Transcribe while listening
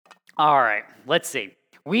All right, let's see.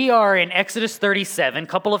 We are in Exodus 37,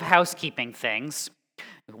 couple of housekeeping things.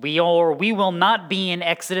 We will not be in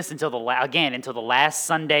Exodus until the last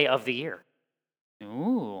Sunday of the year.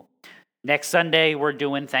 Ooh. Next Sunday, we're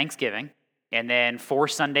doing Thanksgiving. And then 4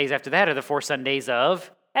 Sundays after that are the 4 Sundays of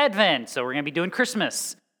Advent. So we're going to be doing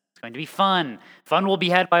Christmas. It's going to be fun. Fun will be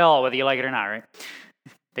had by all, whether you like it or not, right?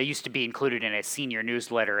 They used to be included in a senior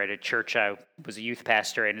newsletter at a church. I was a youth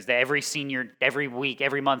pastor, and every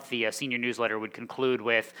month, the senior newsletter would conclude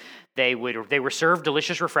with, they were served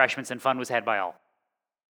delicious refreshments and fun was had by all.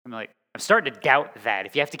 I'm starting to doubt that.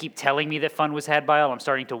 If you have to keep telling me that fun was had by all, I'm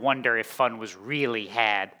starting to wonder if fun was really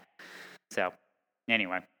had. So,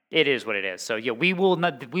 anyway, it is what it is. So, yeah, we will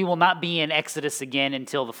not be in Exodus again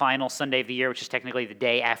until the final Sunday of the year, which is technically the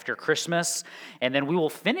day after Christmas, and then we will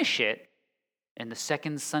finish it in the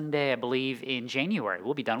second Sunday, I believe, in January.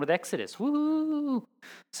 We'll be done with Exodus. Woo!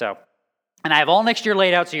 So, and I have all next year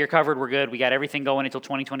laid out, so you're covered. We're good. We got everything going until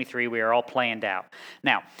 2023. We are all planned out.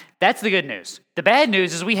 Now, that's the good news. The bad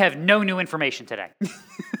news is we have no new information today.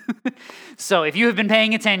 So if you have been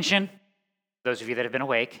paying attention, those of you that have been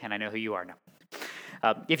awake, and I know who you are now.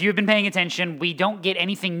 If you've been paying attention, we don't get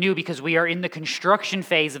anything new because we are in the construction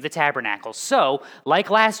phase of the tabernacle. So, like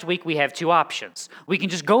last week, we have 2 options. We can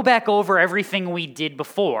just go back over everything we did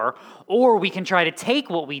before, or we can try to take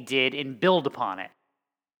what we did and build upon it.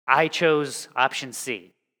 I chose option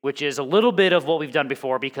C, which is a little bit of what we've done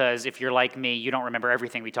before, because if you're like me, you don't remember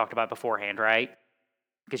everything we talked about beforehand, right?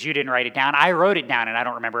 Because you didn't write it down. I wrote it down, and I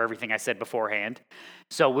don't remember everything I said beforehand.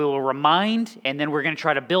 So we will remind, and then we're going to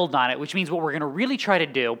try to build on it, which means what we're going to really try to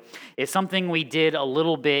do is something we did a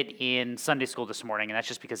little bit in Sunday school this morning, and that's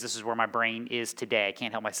just because this is where my brain is today. I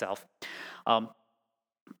can't help myself.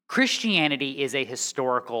 Christianity is a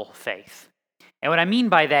historical faith. And what I mean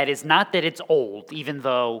by that is not that it's old, even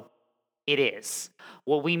though it is.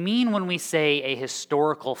 What we mean when we say a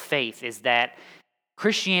historical faith is that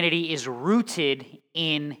Christianity is rooted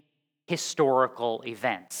in historical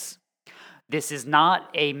events. This is not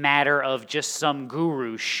a matter of just some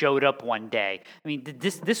guru showed up one day. I mean,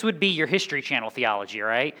 this would be your History Channel theology,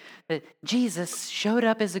 right? That Jesus showed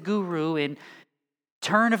up as a guru in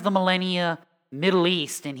turn of the millennia Middle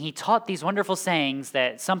East, and he taught these wonderful sayings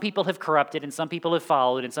that some people have corrupted and some people have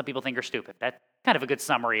followed and some people think are stupid. That's kind of a good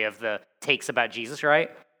summary of the takes about Jesus, right?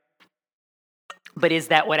 But is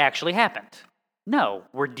that what actually happened? No,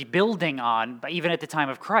 we're building on, even at the time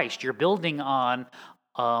of Christ, you're building on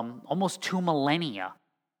almost 2 millennia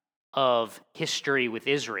of history with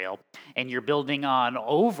Israel, and you're building on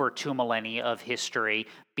over 2 millennia of history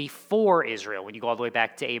before Israel, when you go all the way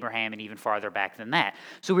back to Abraham and even farther back than that.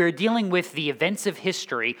 So we're dealing with the events of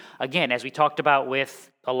history, again, as we talked about with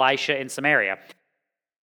Elisha in Samaria,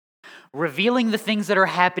 revealing the things that are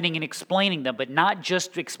happening and explaining them, but not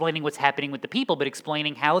just explaining what's happening with the people, but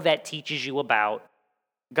explaining how that teaches you about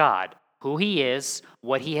God, who he is,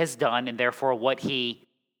 what he has done, and therefore what he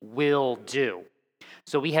will do.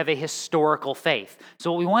 So we have a historical faith.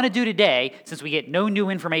 So what we want to do today, since we get no new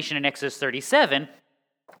information in Exodus 37,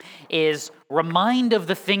 is remind of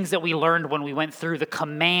the things that we learned when we went through the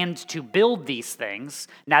command to build these things,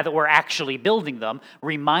 now that we're actually building them,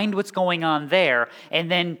 remind what's going on there, and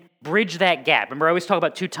then bridge that gap. Remember, I always talk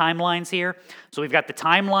about 2 timelines here? So we've got the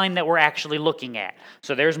timeline that we're actually looking at.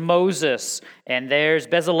 So there's Moses, and there's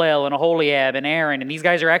Bezalel, and Aholiab, and Aaron, and these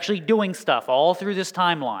guys are actually doing stuff all through this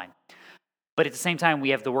timeline. But at the same time, we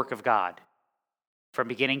have the work of God from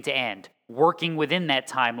beginning to end, working within that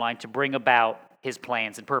timeline to bring about his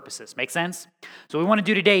plans and purposes. Make sense? So what we want to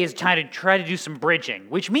do today is try to do some bridging,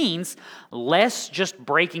 which means less just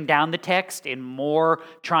breaking down the text and more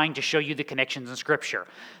trying to show you the connections in Scripture.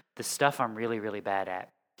 The stuff I'm really, really bad at.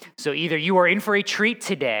 So either you are in for a treat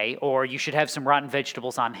today, or you should have some rotten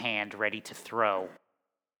vegetables on hand ready to throw.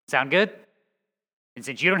 Sound good? And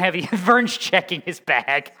since you don't have any, Vern's checking his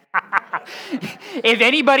bag. If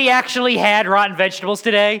anybody actually had rotten vegetables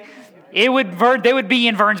today, they would be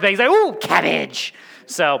in Vern's bag. He's like, ooh, cabbage.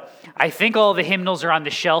 So I think all the hymnals are on the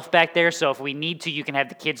shelf back there, so if we need to, you can have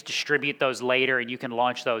the kids distribute those later, and you can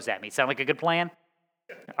launch those at me. Sound like a good plan?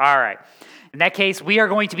 All right. In that case, we are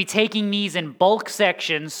going to be taking these in bulk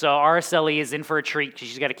sections, so Araceli is in for a treat because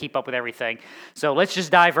she's got to keep up with everything. So let's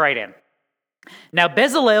just dive right in. Now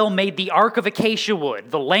Bezalel made the ark of acacia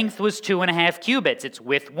wood. The length was 2.5 cubits. Its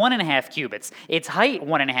width 1.5 cubits. Its height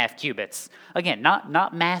 1.5 cubits. Again,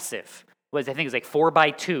 not massive. I think it was like 4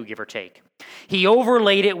 by 2, give or take. He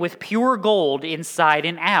overlaid it with pure gold inside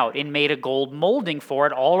and out and made a gold molding for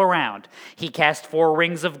it all around. He cast 4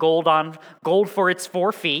 rings of gold for its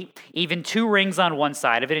 4 feet, even 2 rings on one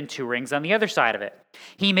side of it and 2 rings on the other side of it.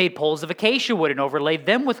 He made poles of acacia wood and overlaid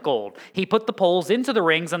them with gold. He put the poles into the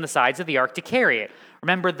rings on the sides of the ark to carry it.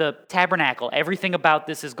 Remember the tabernacle. Everything about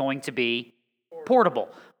this is going to be portable.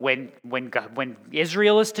 When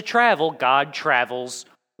Israel is to travel, God travels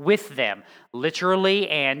with them, literally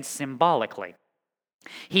and symbolically.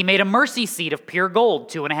 He made a mercy seat of pure gold,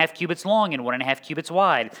 2.5 cubits long and 1.5 cubits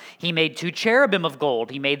wide. He made 2 cherubim of gold.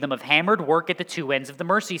 He made them of hammered work at the 2 ends of the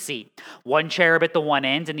mercy seat. 1 cherub at the one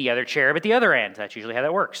end and the other cherub at the other end. That's usually how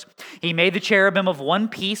that works. He made the cherubim of one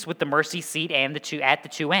piece with the mercy seat and at the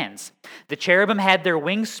 2 ends. The cherubim had their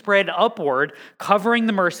wings spread upward, covering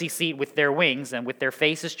the mercy seat with their wings, and with their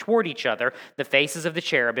faces toward each other. The faces of the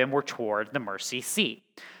cherubim were toward the mercy seat.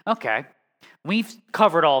 Okay. We've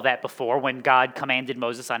covered all that before when God commanded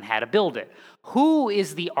Moses on how to build it. Who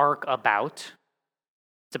is the ark about?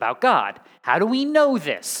 It's about God. How do we know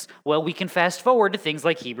this? Well, we can fast forward to things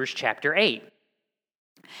like Hebrews chapter 8.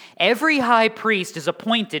 Every high priest is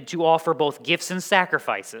appointed to offer both gifts and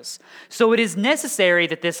sacrifices. So it is necessary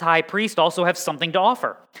that this high priest also have something to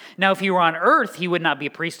offer. Now, if he were on earth, he would not be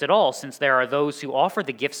a priest at all, since there are those who offer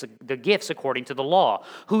the gifts according to the law,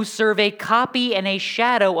 who serve a copy and a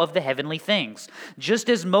shadow of the heavenly things. Just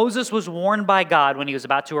as Moses was warned by God when he was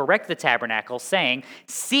about to erect the tabernacle, saying,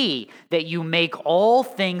 "See that you make all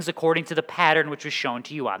things according to the pattern which was shown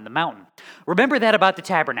to you on the mountain." Remember that about the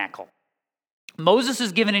tabernacle. Moses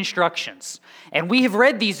is given instructions, and we have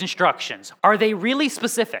read these instructions. Are they really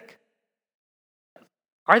specific?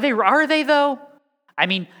 Are they though? I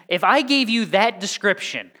mean, if I gave you that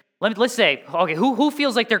description, let's say, okay, who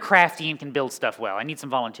feels like they're crafty and can build stuff well? I need some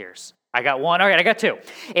volunteers. I got 1. All right, I got 2.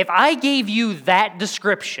 If I gave you that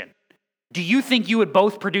description, do you think you would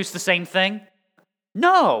both produce the same thing?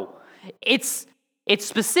 No. It's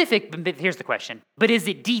specific, but here's the question. But is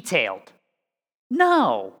it detailed?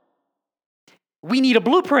 No. We need a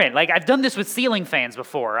blueprint. Like, I've done this with ceiling fans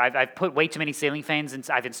before. I've put way too many ceiling fans, and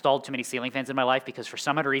I've installed too many ceiling fans in my life because for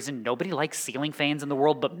some odd reason, nobody likes ceiling fans in the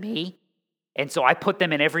world but me. And so I put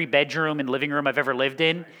them in every bedroom and living room I've ever lived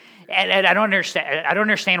in. And I don't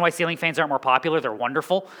understand why ceiling fans aren't more popular. They're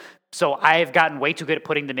wonderful. So I've gotten way too good at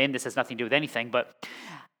putting them in. This has nothing to do with anything, but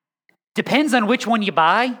depends on which one you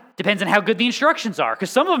buy. Depends on how good the instructions are. Because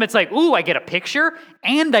some of them, it's like, ooh, I get a picture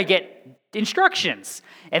and I get instructions.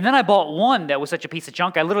 And then I bought one that was such a piece of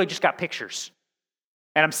junk, I literally just got pictures.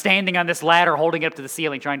 And I'm standing on this ladder holding it up to the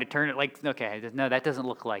ceiling trying to turn it like, okay, no, that doesn't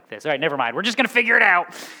look like this. All right, never mind. We're just going to figure it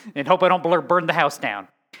out and hope I don't burn the house down.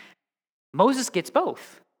 Moses gets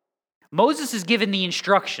both. Moses is given the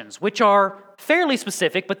instructions, which are fairly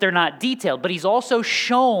specific, but they're not detailed. But he's also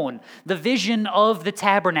shown the vision of the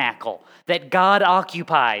tabernacle that God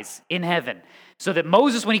occupies in heaven. So that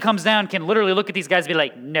Moses, when he comes down, can literally look at these guys and be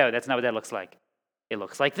like, no, that's not what that looks like. It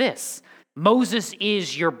looks like this. Moses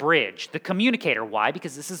is your bridge, the communicator. Why?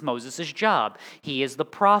 Because this is Moses' job. He is the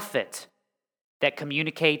prophet that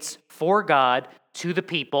communicates for God to the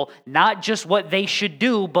people, not just what they should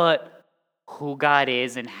do, but who God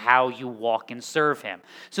is and how you walk and serve him.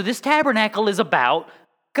 So this tabernacle is about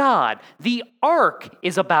God. The ark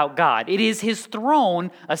is about God. It is his throne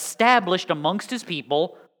established amongst his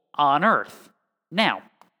people on earth. Now,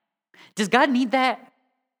 does God need that?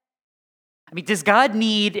 I mean, does God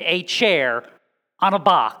need a chair on a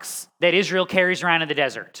box that Israel carries around in the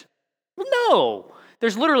desert? Well, no.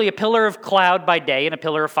 There's literally a pillar of cloud by day and a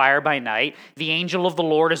pillar of fire by night. The angel of the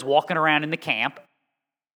Lord is walking around in the camp.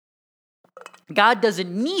 God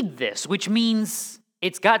doesn't need this, which means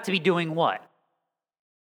it's got to be doing what?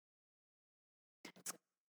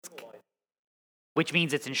 Which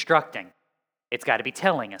means it's instructing. It's got to be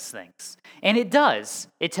telling us things. And it does.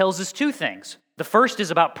 It tells us 2 things. The first is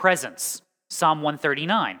about presence. Psalm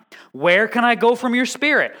 139. Where can I go from your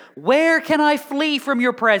spirit? Where can I flee from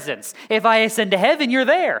your presence? If I ascend to heaven, you're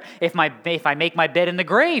there. If I make my bed in the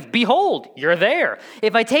grave, behold, you're there.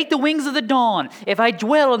 If I take the wings of the dawn, if I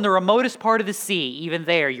dwell in the remotest part of the sea, even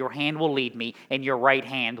there your hand will lead me and your right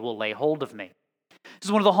hand will lay hold of me. This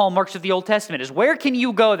is one of the hallmarks of the Old Testament, is where can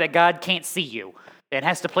you go that God can't see you? It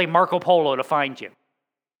has to play Marco Polo to find you.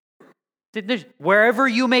 Wherever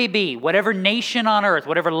you may be, whatever nation on earth,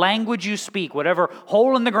 whatever language you speak, whatever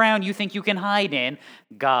hole in the ground you think you can hide in,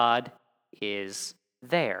 God is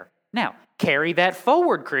there. Now, carry that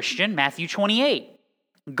forward, Christian. Matthew 28.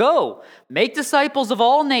 Go, make disciples of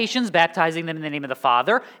all nations, baptizing them in the name of the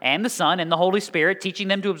Father and the Son and the Holy Spirit, teaching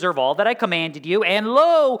them to observe all that I commanded you. And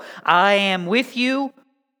lo, I am with you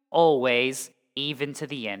always, even to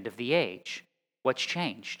the end of the age. What's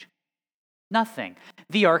changed? Nothing.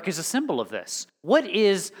 The ark is a symbol of this. What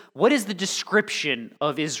is the description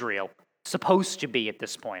of Israel supposed to be at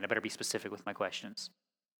this point? I better be specific with my questions.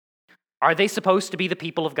 Are they supposed to be the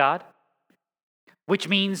people of God? Which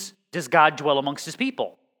means, does God dwell amongst his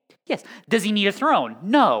people? Yes. Does he need a throne?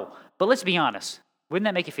 No. But let's be honest. Wouldn't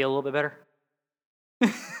that make you feel a little bit better?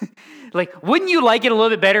 Like, wouldn't you like it a little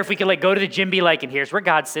bit better if we could like go to the gym, be like, and here's where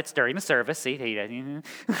God sits during the service. See, you'd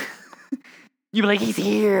be like, he's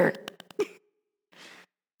here.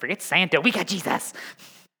 Forget Santa, we got Jesus.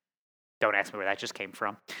 Don't ask me where that just came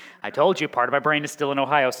from. I told you, part of my brain is still in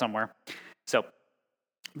Ohio somewhere. So,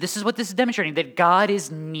 this is what this is demonstrating, that God is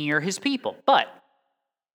near his people. But,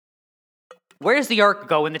 where does the ark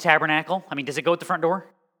go in the tabernacle? I mean, does it go at the front door?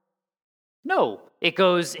 No. It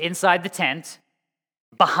goes inside the tent,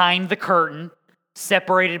 behind the curtain,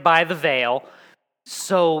 separated by the veil.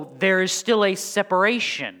 So there is still a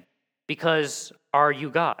separation, because are you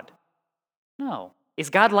God? No. Is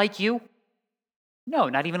God like you? No,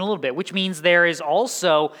 not even a little bit, which means there is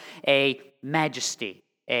also a majesty,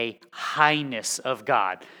 a highness of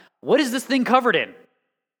God. What is this thing covered in?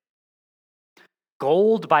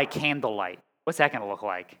 Gold by candlelight. What's that going to look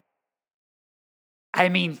like? I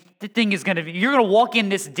mean, the thing is going to be, you're going to walk in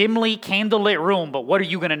this dimly candlelit room, but what are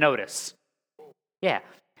you going to notice? Yeah.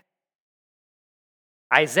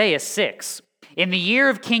 Isaiah 6. In the year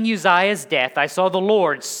of King Uzziah's death, I saw the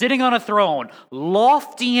Lord sitting on a throne,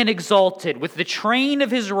 lofty and exalted, with the train of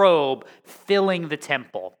his robe filling the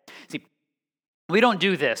temple. See, we don't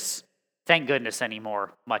do this, thank goodness,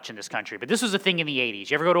 anymore much in this country, but this was a thing in the 80s.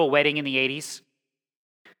 You ever go to a wedding in the 80s?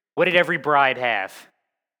 What did every bride have?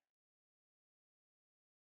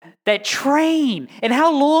 That train. And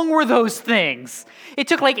how long were those things? It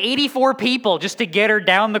took like 84 people just to get her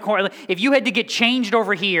down the corner. If you had to get changed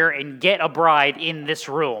over here and get a bride in this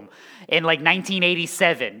room in like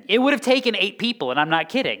 1987, it would have taken 8 people, and I'm not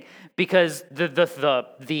kidding, because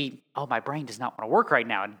oh, my brain does not want to work right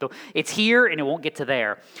now. It's here and it won't get to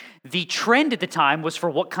there. The trend at the time was for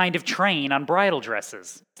what kind of train on bridal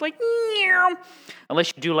dresses? It's like, meow.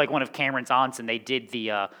 Unless you do like one of Cameron's aunts and they did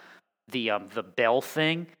the bell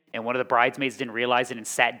thing, and one of the bridesmaids didn't realize it and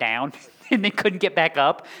sat down and they couldn't get back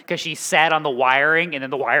up because she sat on the wiring and then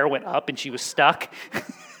the wire went up and she was stuck.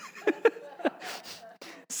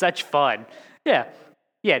 Such fun. Yeah,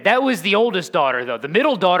 that was the oldest daughter, though. The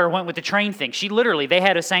middle daughter went with the train thing. They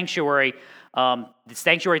had a sanctuary. The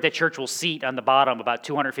sanctuary at that church will seat on the bottom about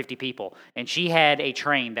 250 people, and she had a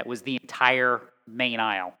train that was the entire main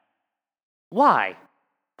aisle. Why?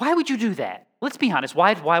 Why would you do that? Let's be honest.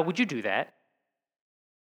 Why would you do that?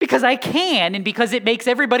 Because I can, and because it makes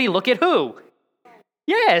everybody look at who?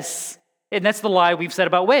 Yes. And that's the lie we've said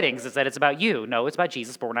about weddings, is that it's about you. No, it's about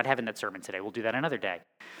Jesus, but we're not having that sermon today. We'll do that another day.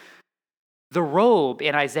 The robe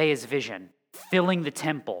in Isaiah's vision, filling the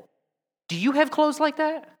temple. Do you have clothes like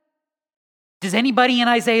that? Does anybody in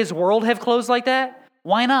Isaiah's world have clothes like that?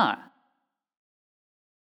 Why not?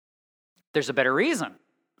 There's a better reason.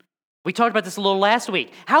 We talked about this a little last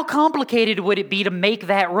week. How complicated would it be to make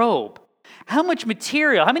that robe? How much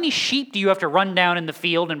material, how many sheep do you have to run down in the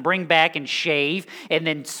field and bring back and shave and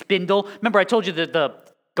then spindle? Remember, I told you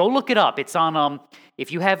go look it up. It's on,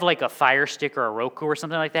 if you have like a Fire Stick or a Roku or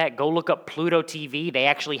something like that, go look up Pluto TV. They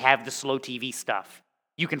actually have the slow TV stuff.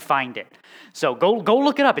 You can find it. So go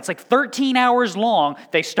look it up. It's like 13 hours long.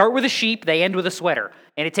 They start with a sheep, they end with a sweater.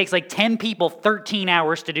 And it takes like 10 people 13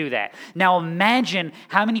 hours to do that. Now imagine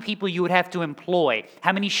how many people you would have to employ,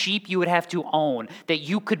 how many sheep you would have to own, that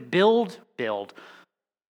you could build,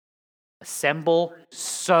 assemble,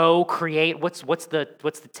 sew, create. What's the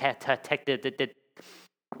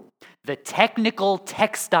technical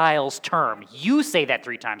textiles term? You say that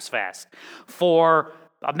 3 times fast for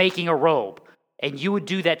making a robe. And you would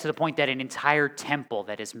do that to the point that an entire temple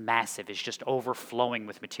that is massive is just overflowing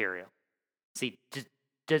with material. See,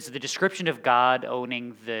 does the description of God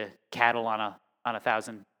owning the cattle on a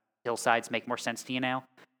 1,000 hillsides make more sense to you now?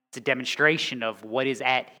 It's a demonstration of what is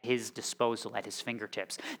at his disposal, at his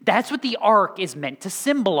fingertips. That's what the ark is meant to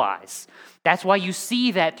symbolize. That's why you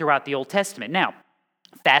see that throughout the Old Testament. Now,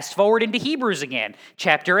 fast forward into Hebrews again,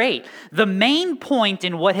 chapter 8. The main point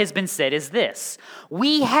in what has been said is this: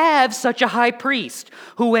 we have such a high priest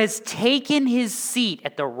who has taken his seat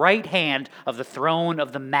at the right hand of the throne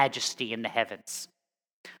of the majesty in the heavens.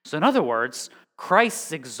 So in other words,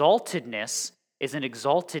 Christ's exaltedness is an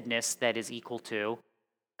exaltedness that is equal to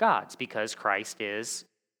God's, because Christ is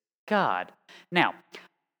God. Now,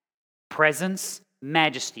 presence,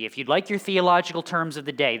 majesty. If you'd like your theological terms of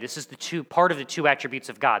the day, this is part of the 2 attributes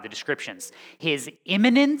of God, the descriptions. His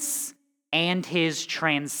immanence and his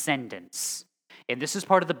transcendence. And this is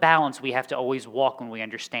part of the balance we have to always walk when we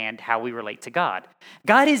understand how we relate to God.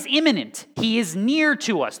 God is immanent. He is near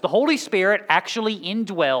to us. The Holy Spirit actually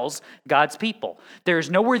indwells God's people. There is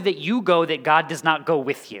nowhere that you go that God does not go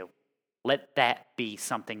with you. Let that be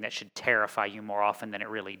something that should terrify you more often than it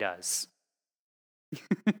really does.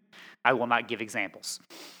 I will not give examples.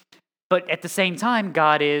 But at the same time,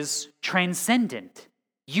 God is transcendent.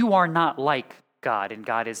 You are not like God, and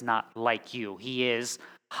God is not like you. He is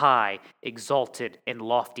high, exalted, and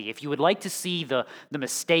lofty. If you would like to see the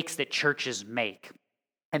mistakes that churches make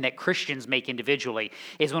and that Christians make individually,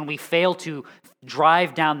 is when we fail to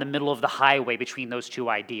drive down the middle of the highway between those two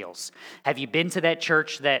ideals. Have you been to that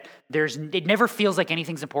church that it never feels like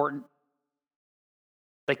anything's important?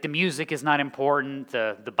 Like the music is not important,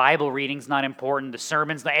 the Bible reading's not important, the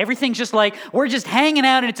sermons, everything's just like, we're just hanging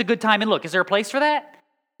out and it's a good time. And look, is there a place for that?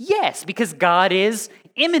 Yes, because God is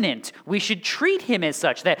immanent. We should treat him as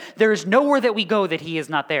such, that there is nowhere that we go that he is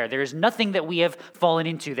not there. There is nothing that we have fallen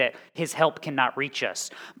into that his help cannot reach us.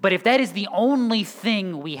 But if that is the only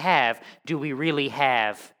thing we have, do we really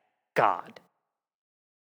have God?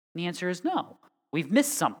 And the answer is no. We've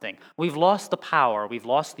missed something. We've lost the power. We've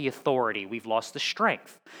lost the authority. We've lost the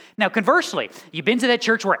strength. Now, conversely, you've been to that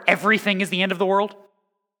church where everything is the end of the world?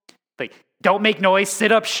 Like, don't make noise,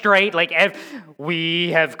 sit up straight. Like, we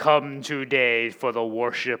have come today for the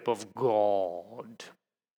worship of God.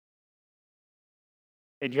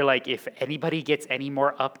 And you're like, if anybody gets any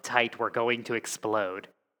more uptight, we're going to explode.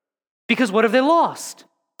 Because what have they lost?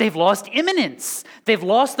 They've lost immanence. They've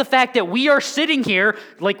lost the fact that we are sitting here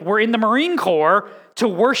like we're in the Marine Corps to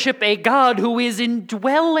worship a God who is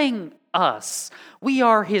indwelling us. We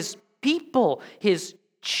are his people, his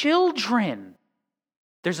children.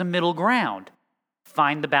 There's a middle ground.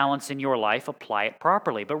 Find the balance in your life, apply it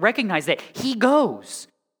properly, but recognize that he goes,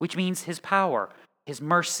 which means his power, his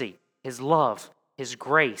mercy, his love, his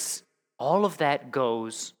grace, all of that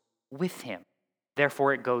goes with him.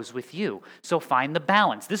 Therefore, it goes with you. So find the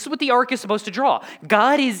balance. This is what the ark is supposed to draw.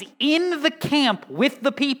 God is in the camp with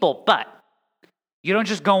the people, but you don't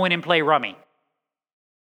just go in and play rummy.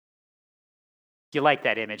 You like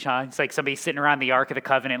that image, huh? It's like somebody sitting around the Ark of the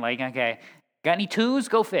Covenant like, okay, got any twos?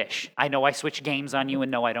 Go fish. I know I switch games on you,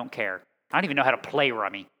 and no, I don't care. I don't even know how to play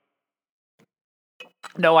rummy.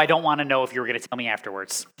 No, I don't want to know if you were going to tell me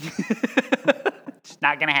afterwards. It's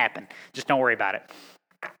not going to happen. Just don't worry about it.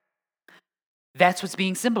 That's what's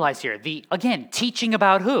being symbolized here. Again, teaching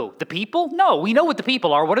about who? The people? No, we know what the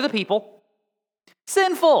people are. What are the people?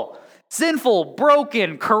 Sinful. Sinful,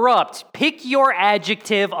 broken, corrupt. Pick your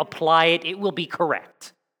adjective, apply it. It will be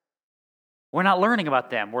correct. We're not learning about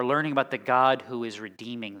them. We're learning about the God who is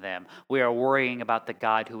redeeming them. We are worrying about the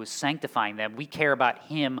God who is sanctifying them. We care about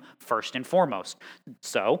him first and foremost.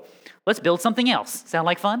 So let's build something else. Sound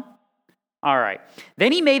like fun? All right.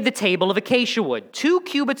 Then he made the table of acacia wood, 2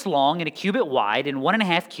 cubits long and a cubit wide and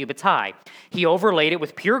 1.5 cubits high. He overlaid it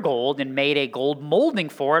with pure gold and made a gold molding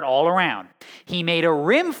for it all around. He made a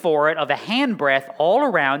rim for it of a handbreadth all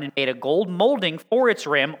around and made a gold molding for its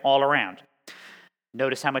rim all around.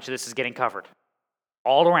 Notice how much of this is getting covered.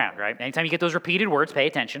 All around, right? Anytime you get those repeated words, pay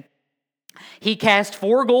attention. He cast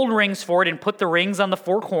 4 gold rings for it and put the rings on the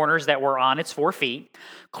 4 corners that were on its 4 feet.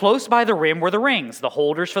 Close by the rim were the rings, the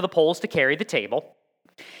holders for the poles to carry the table.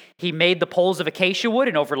 He made the poles of acacia wood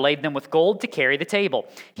and overlaid them with gold to carry the table.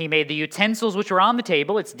 He made the utensils which were on the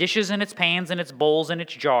table, its dishes and its pans and its bowls and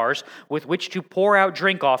its jars, with which to pour out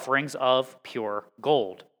drink offerings of pure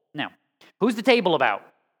gold. Now, who's the table about?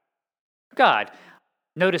 God.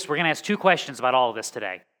 Notice we're going to ask 2 questions about all of this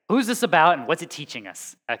today. Who's this about and what's it teaching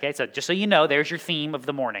us? Okay, so just so you know, there's your theme of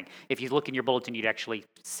the morning. If you look in your bulletin, you'd actually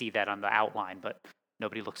see that on the outline, but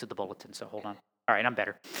nobody looks at the bulletin, so hold on. All right, I'm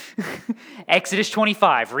better. Exodus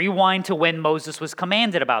 25, rewind to when Moses was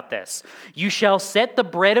commanded about this. You shall set the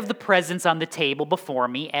bread of the presence on the table before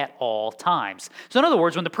me at all times. So in other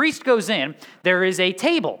words, when the priest goes in, there is a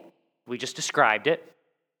table. We just described it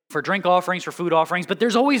for drink offerings, for food offerings, but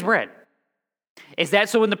there's always bread. Is that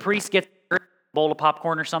so when the priest gets a bowl of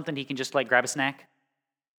popcorn or something, he can just like grab a snack?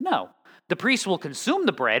 No. The priest will consume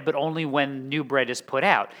the bread, but only when new bread is put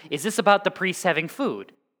out. Is this about the priest having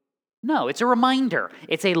food? No, it's a reminder.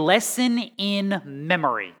 It's a lesson in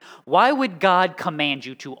memory. Why would God command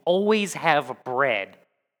you to always have bread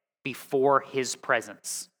before his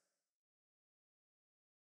presence?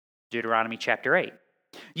 Deuteronomy chapter 8.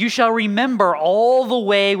 You shall remember all the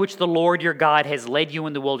way which the Lord your God has led you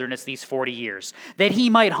in the wilderness these 40 years, that he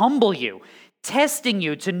might humble you, testing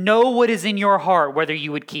you to know what is in your heart, whether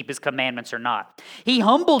you would keep his commandments or not. He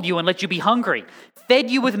humbled you and let you be hungry, fed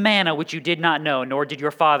you with manna which you did not know, nor did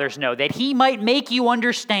your fathers know, that he might make you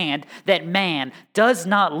understand that man does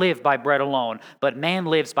not live by bread alone, but man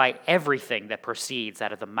lives by everything that proceeds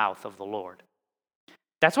out of the mouth of the Lord.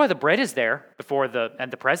 That's why the bread is there before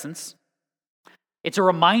the presence. It's a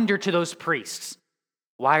reminder to those priests.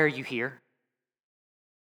 Why are you here?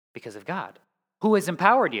 Because of God. Who has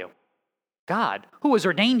empowered you? God. Who has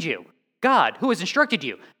ordained you? God. Who has instructed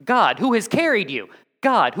you? God. Who has carried you?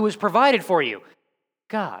 God. Who has provided for you?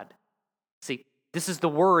 God. See, this is the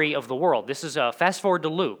worry of the world. This is fast forward to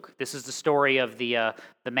Luke. This is the story of the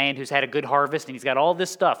man who's had a good harvest and he's got all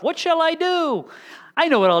this stuff. What shall I do? I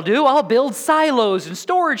know what I'll do. I'll build silos and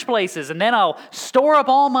storage places, and then I'll store up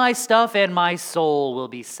all my stuff, and my soul will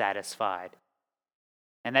be satisfied.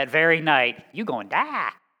 And that very night, you going to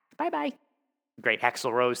die. Bye-bye. Great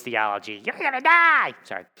Axl Rose theology. You're going to die.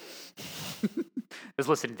 Sorry. I was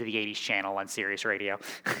listening to the 80s channel on Sirius Radio.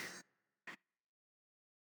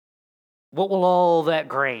 What will all that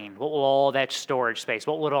grain, what will all that storage space,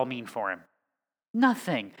 what will it all mean for him?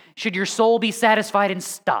 Nothing. Should your soul be satisfied in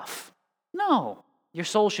stuff? No. Your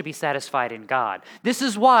soul should be satisfied in God. This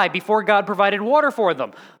is why, before God provided water for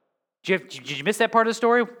them, did you miss that part of the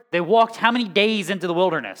story? They walked how many days into the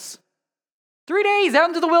wilderness? 3 days out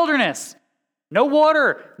into the wilderness. No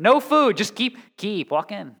water, no food. Just keep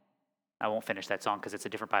walking. I won't finish that song because it's a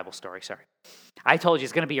different Bible story. Sorry. I told you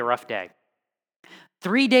it's going to be a rough day.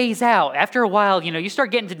 3 days out. After a while, you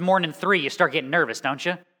start getting to more than 3. You start getting nervous, don't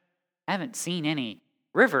you? I haven't seen any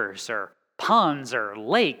rivers or ponds or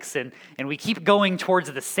lakes, and we keep going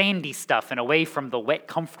towards the sandy stuff and away from the wet,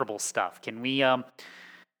 comfortable stuff. Can we, and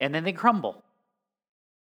then they crumble.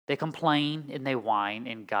 They complain and they whine,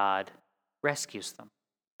 and God rescues them.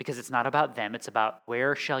 Because it's not about them, it's about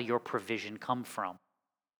where shall your provision come from?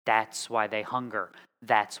 That's why they hunger.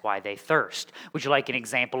 That's why they thirst. Would you like an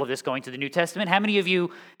example of this going to the New Testament? How many of you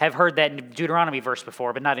have heard that in Deuteronomy verse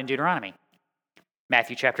before, but not in Deuteronomy?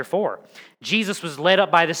 Matthew chapter 4. Jesus was led up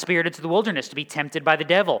by the Spirit into the wilderness to be tempted by the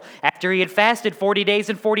devil. After he had fasted 40 days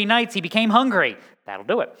and 40 nights, he became hungry. That'll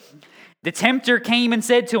do it. The tempter came and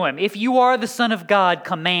said to him, "If you are the Son of God,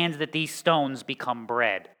 command that these stones become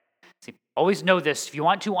bread." See, always know this. If you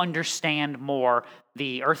want to understand more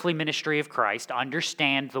the earthly ministry of Christ,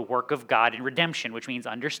 understand the work of God in redemption, which means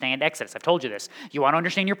understand Exodus. I've told you this. You want to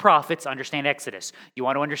understand your prophets, understand Exodus. You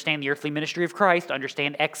want to understand the earthly ministry of Christ,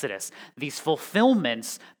 understand Exodus. These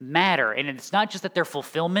fulfillments matter, and it's not just that they're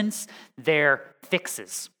fulfillments, they're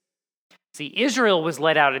fixes. See, Israel was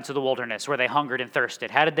led out into the wilderness where they hungered and thirsted.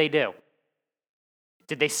 How did they do?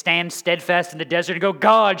 Did they stand steadfast in the desert and go,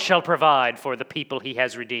 God shall provide for the people he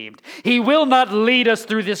has redeemed. He will not lead us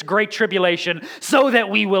through this great tribulation so that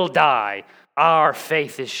we will die. Our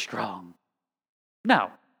faith is strong.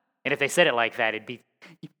 No. And if they said it like that,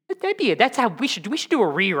 that's how we should do a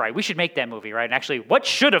rewrite. We should make that movie, right? And actually, what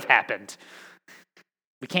should have happened?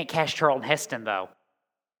 We can't cast Charlton Heston, though.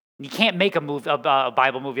 You can't make a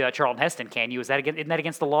Bible movie about Charlton Heston, can you? Isn't that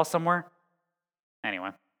against the law somewhere? Anyway.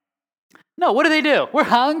 No, what do? We're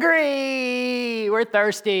hungry. We're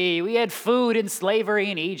thirsty. We had food in slavery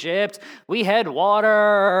in Egypt. We had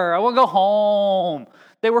water. I want to go home.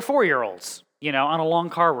 They were 4-year-olds, on a long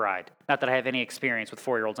car ride. Not that I have any experience with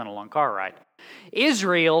 4-year-olds on a long car ride.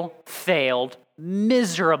 Israel failed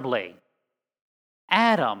miserably.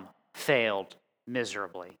 Adam failed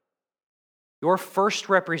miserably. Your first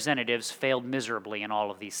representatives failed miserably in all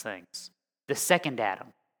of these things. The second Adam,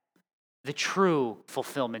 the true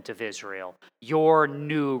fulfillment of Israel, your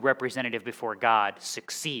new representative before God,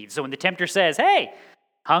 succeeds. So when the tempter says, hey,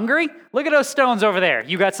 hungry? Look at those stones over there.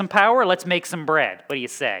 You got some power? Let's make some bread. What do you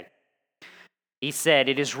say? He said,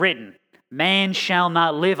 it is written, man shall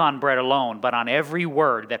not live on bread alone, but on every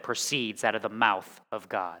word that proceeds out of the mouth of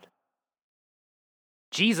God.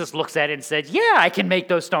 Jesus looks at it and said, yeah, I can make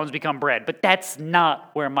those stones become bread, but that's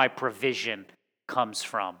not where my provision comes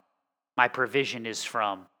from. My provision is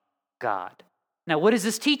from God. Now, what is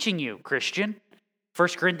this teaching you, Christian? 1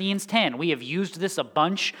 Corinthians 10. We have used this a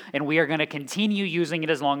bunch, and we are going to continue using it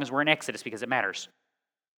as long as we're in Exodus because it matters.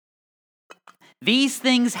 These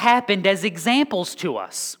things happened as examples to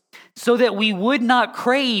us, so that we would not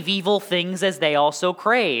crave evil things as they also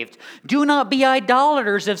craved. Do not be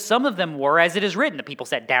idolaters as some of them were, as it is written. The people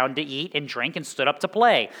sat down to eat and drink and stood up to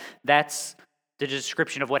play. That's the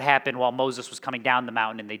description of what happened while Moses was coming down the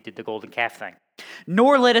mountain and they did the golden calf thing.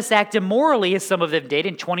 Nor let us act immorally as some of them did,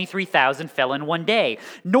 and 23,000 fell in one day.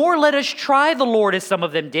 Nor let us try the Lord as some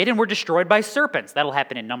of them did, and were destroyed by serpents. That'll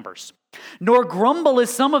happen in Numbers. Nor grumble as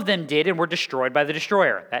some of them did, and were destroyed by the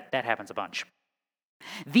destroyer. That happens a bunch.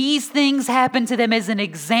 These things happened to them as an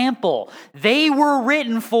example. They were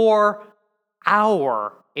written for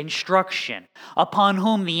our instruction, upon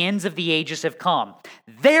whom the ends of the ages have come.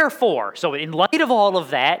 Therefore, so in light of all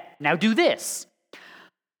of that, now do this.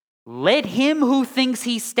 Let him who thinks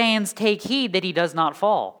he stands take heed that he does not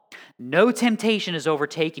fall. No temptation has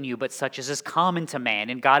overtaken you, but such as is common to man,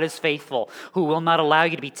 and God is faithful, who will not allow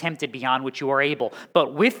you to be tempted beyond what you are able,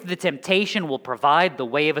 but with the temptation will provide the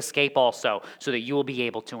way of escape also, so that you will be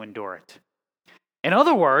able to endure it. In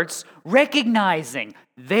other words, recognizing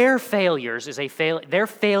their failures is their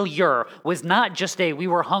failure was not just we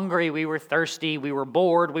were hungry, we were thirsty, we were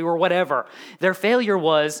bored, we were whatever. Their failure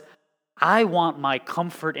was, I want my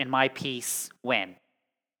comfort and my peace when?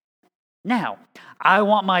 Now. I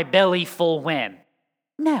want my belly full when?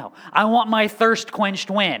 Now. I want my thirst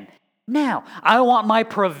quenched when? Now. I want my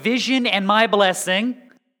provision and my blessing.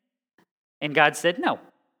 And God said, no.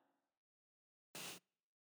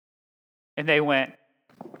 And they went,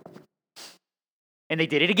 and they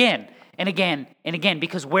did it again and again and again,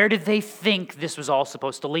 because where did they think this was all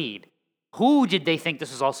supposed to lead? Who did they think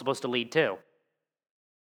this was all supposed to lead to?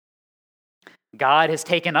 God has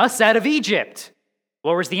taken us out of Egypt.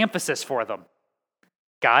 What was the emphasis for them?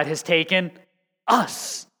 God has taken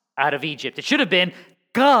us out of Egypt. It should have been,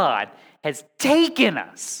 God has taken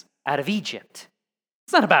us out of Egypt.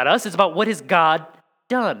 It's not about us. It's about what has God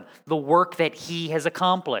done, the work that he has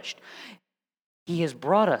accomplished. He has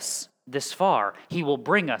brought us this far. He will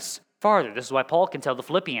bring us farther. This is why Paul can tell the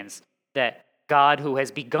Philippians that God who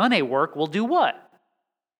has begun a work will do what?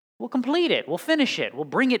 We'll complete it. We'll finish it. We'll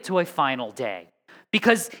bring it to a final day.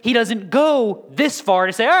 Because he doesn't go this far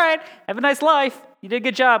to say, all right, have a nice life. You did a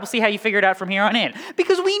good job. We'll see how you figure it out from here on in.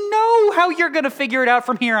 Because we know how you're going to figure it out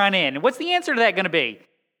from here on in. What's the answer to that going to be?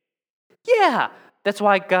 Yeah. That's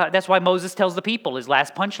why Moses tells the people, his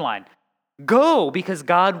last punchline, go, because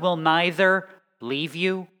God will neither leave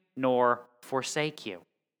you nor forsake you.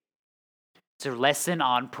 It's a lesson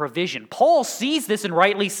on provision. Paul sees this and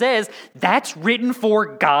rightly says, that's written for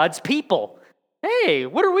God's people. Hey,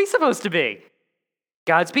 what are we supposed to be?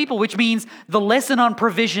 God's people, which means the lesson on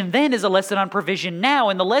provision then is a lesson on provision now.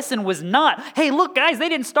 And the lesson was not, hey, look, guys, they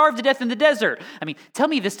didn't starve to death in the desert. I mean, tell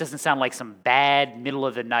me this doesn't sound like some bad middle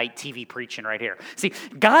of the night TV preaching right here. See,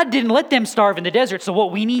 God didn't let them starve in the desert. So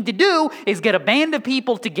what we need to do is get a band of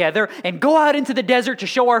people together and go out into the desert to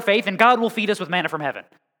show our faith, and God will feed us with manna from heaven.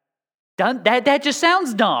 That just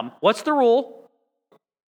sounds dumb. What's the rule?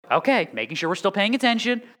 Okay, making sure we're still paying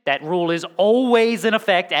attention. That rule is always in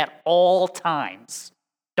effect at all times.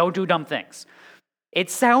 Don't do dumb things. It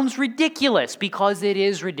sounds ridiculous because it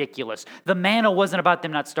is ridiculous. The manna wasn't about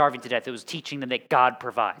them not starving to death. It was teaching them that God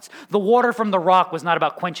provides. The water from the rock was not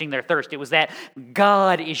about quenching their thirst. It was that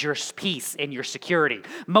God is your peace and your security.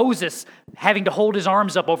 Moses having to hold his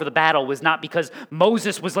arms up over the battle was not because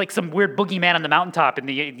Moses was like some weird boogeyman on the mountaintop and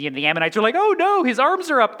the Ammonites were like, oh no, his arms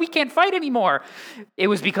are up. We can't fight anymore. It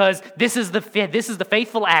was because this is the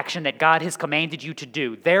faithful action that God has commanded you to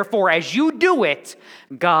do. Therefore, as you do it,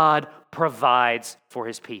 God provides for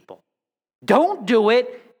his people. Don't do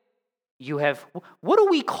it. What do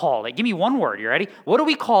we call it? Give me one word. You ready? What do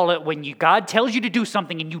we call it when God tells you to do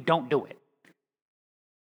something and you don't do it?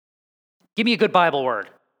 Give me a good Bible word.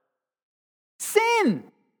 Sin.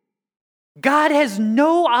 God has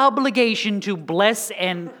no obligation to bless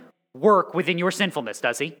and work within your sinfulness,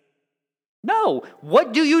 does he? No.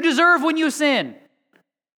 What do you deserve when you sin?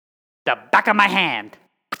 The back of my hand.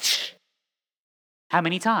 How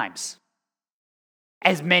many times?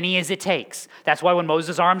 As many as it takes. That's why when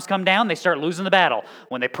Moses' arms come down, they start losing the battle.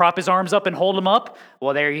 When they prop his arms up and hold him up,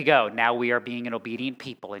 well, there you go. Now we are being an obedient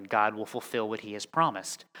people, and God will fulfill what he has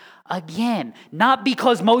promised. Again, not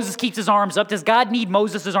because Moses keeps his arms up. Does God need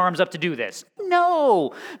Moses' arms up to do this?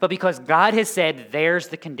 No. But because God has said, there's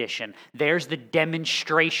the condition, there's the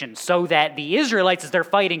demonstration, so that the Israelites, as they're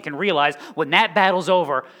fighting, can realize when that battle's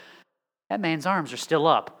over, that man's arms are still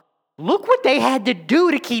up. Look what they had to do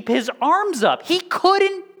to keep his arms up. He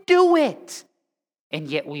couldn't do it. And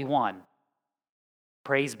yet we won.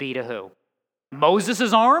 Praise be to who?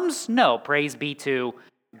 Moses' arms? No, praise be to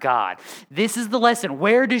God. This is the lesson.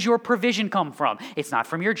 Where does your provision come from? It's not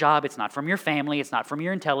from your job. It's not from your family. It's not from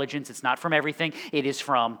your intelligence. It's not from everything. It is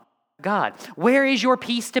from God. Where is your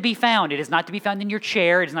peace to be found? It is not to be found in your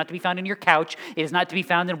chair. It is not to be found in your couch. It is not to be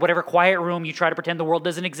found in whatever quiet room you try to pretend the world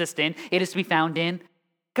doesn't exist in. It is to be found in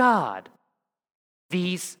God.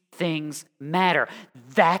 These things matter.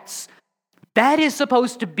 That is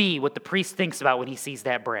supposed to be what the priest thinks about when he sees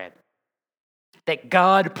that bread. That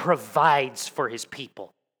God provides for his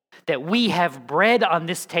people. that we have bread on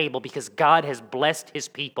this table because God has blessed his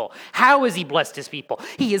people. How has he blessed his people?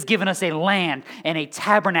 He has given us a land and a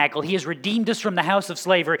tabernacle. He has redeemed us from the house of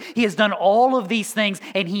slavery. He has done all of these things,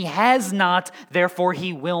 and he has not, therefore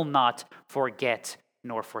he will not forget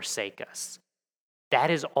nor forsake us. That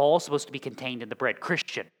is all supposed to be contained in the bread.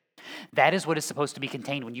 Christian, that is what is supposed to be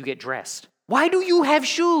contained when you get dressed. Why do you have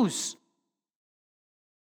shoes?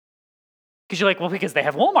 Because you're like, well, because they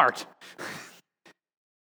have Walmart.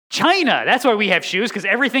 China, that's why we have shoes, because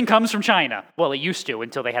everything comes from China. Well, it used to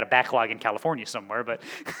until they had a backlog in California somewhere, but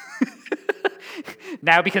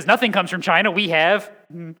now because nothing comes from China, we have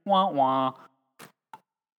wah wah.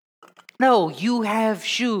 No, you have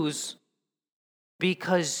shoes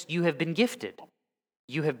because you have been gifted.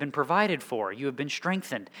 You have been provided for. You have been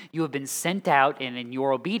strengthened. You have been sent out, and in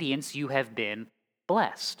your obedience, you have been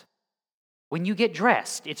blessed. When you get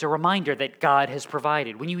dressed, it's a reminder that God has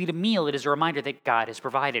provided. When you eat a meal, it is a reminder that God has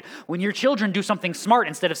provided. When your children do something smart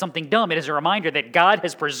instead of something dumb, it is a reminder that God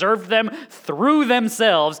has preserved them through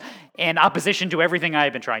themselves in opposition to everything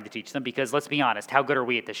I've been trying to teach them, because let's be honest, how good are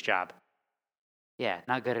we at this job? Yeah,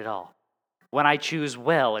 not good at all. When I choose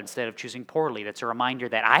well instead of choosing poorly, that's a reminder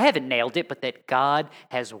that I haven't nailed it, but that God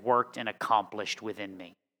has worked and accomplished within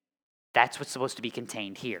me. That's what's supposed to be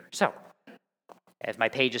contained here. So, as my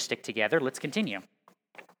pages stick together, let's continue.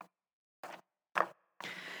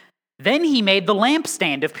 Then he made the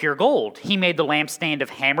lampstand of pure gold. He made the lampstand of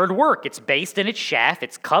hammered work. Its base and its shaft,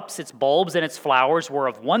 its cups, its bulbs, and its flowers were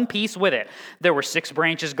of one piece with it. There were 6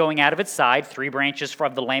 branches going out of its side, 3 branches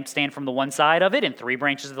from the lampstand from the one side of it, and 3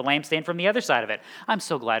 branches of the lampstand from the other side of it. I'm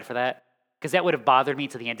so glad for that, because that would have bothered me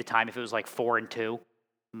to the end of time if it was like 4 and 2.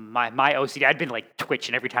 My OCD, I'd been like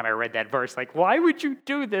twitching every time I read that verse. Like, why would you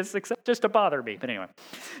do this except just to bother me? But anyway,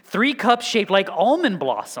 3 cups shaped like almond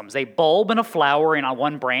blossoms, a bulb and a flower on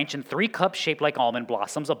one branch, and 3 cups shaped like almond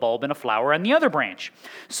blossoms, a bulb and a flower on the other branch.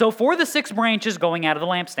 So for the 6 branches going out of the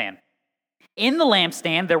lampstand. In the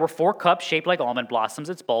lampstand, there were 4 cups shaped like almond blossoms,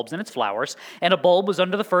 its bulbs and its flowers, and a bulb was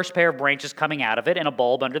under the first pair of branches coming out of it, and a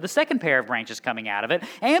bulb under the second pair of branches coming out of it,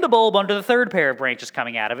 and a bulb under the third pair of branches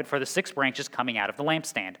coming out of it for the 6 branches coming out of the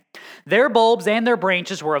lampstand. Their bulbs and their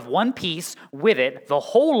branches were of one piece with it. The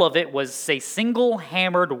whole of it was a single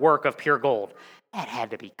hammered work of pure gold. That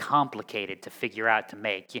had to be complicated to figure out to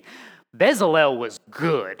make. Bezalel was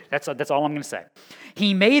good. That's all I'm going to say.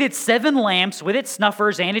 He made it 7 lamps with its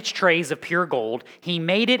snuffers and its trays of pure gold. He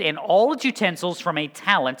made it and all its utensils from a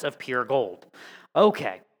talent of pure gold.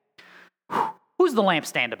 Okay. Who's the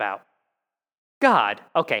lampstand about? God.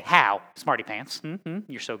 Okay, how? Smarty pants.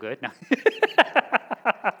 You're so good. No.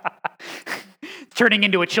 Turning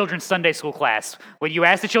into a children's Sunday school class. When you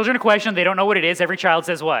ask the children a question, they don't know what it is. Every child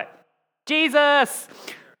says what? Jesus.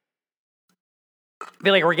 I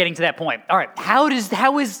feel like we're getting to that point. All right, how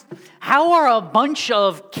are a bunch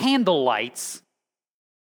of candle lights,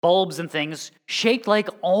 bulbs and things shaped like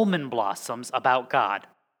almond blossoms about God?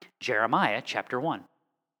 Jeremiah chapter 1.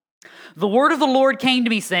 The word of the Lord came to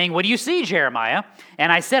me saying, "What do you see, Jeremiah?"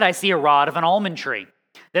 And I said, "I see a rod of an almond tree."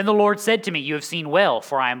 Then the Lord said to me, "You have seen well,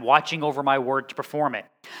 for I am watching over my word to perform it.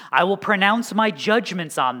 I will pronounce my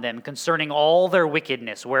judgments on them concerning all their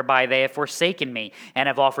wickedness, whereby they have forsaken me and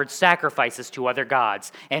have offered sacrifices to other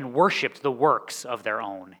gods and worshipped the works of their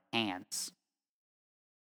own hands."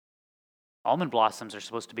 Almond blossoms are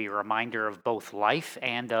supposed to be a reminder of both life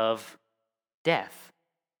and of death.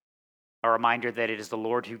 A reminder that it is the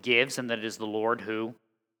Lord who gives and that it is the Lord who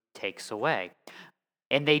takes away.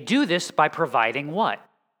 And they do this by providing what?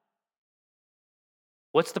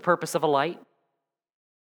 What's the purpose of a light?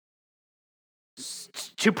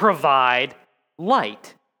 To provide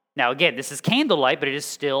light. Now again, this is candlelight, but it is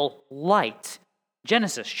still light.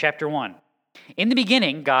 Genesis chapter 1. In the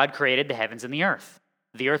beginning, God created the heavens and the earth.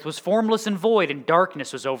 The earth was formless and void, and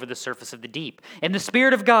darkness was over the surface of the deep. And the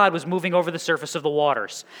Spirit of God was moving over the surface of the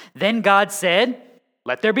waters. Then God said,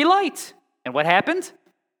 "Let there be light." And what happened?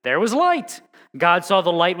 There was light. God saw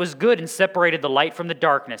the light was good and separated the light from the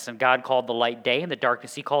darkness. And God called the light day, and the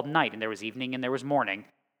darkness he called night. And there was evening and there was morning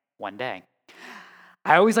one day.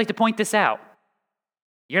 I always like to point this out.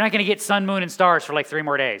 You're not going to get sun, moon, and stars for like 3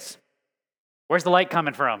 more days. Where's the light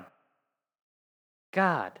coming from?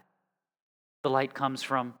 God. The light comes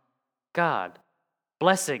from God.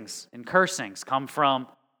 Blessings and cursings come from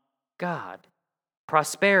God.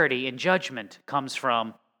 Prosperity and judgment comes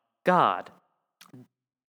from God.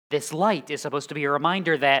 This light is supposed to be a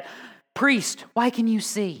reminder that, priest, why can you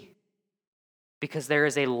see? Because there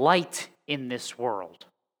is a light in this world.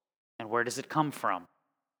 And where does it come from?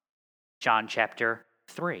 John chapter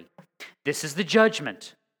 3. This is the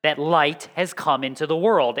judgment, that light has come into the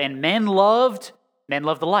world, and men loved Men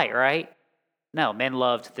love the light, right? No, men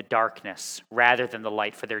loved the darkness rather than the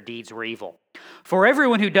light, for their deeds were evil. For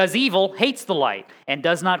everyone who does evil hates the light and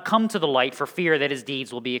does not come to the light for fear that his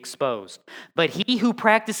deeds will be exposed. But he who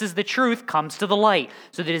practices the truth comes to the light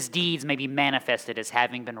so that his deeds may be manifested as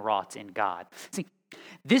having been wrought in God. See,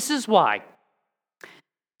 this is why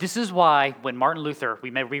when Martin Luther,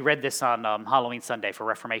 we read this on Halloween Sunday for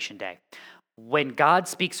Reformation Day. When God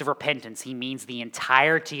speaks of repentance, he means the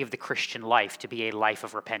entirety of the Christian life to be a life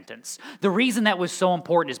of repentance. The reason that was so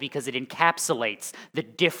important is because it encapsulates the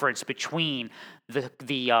difference between the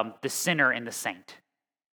sinner and the saint.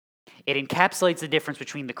 It encapsulates the difference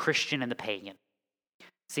between the Christian and the pagan.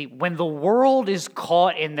 See, when the world is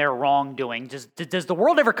caught in their wrongdoing, does the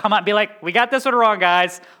world ever come out and be like, we got this one wrong,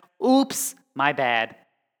 guys. Oops, my bad.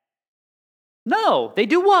 No, they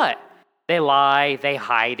do what? They lie, they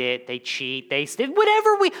hide it, they cheat, they steal,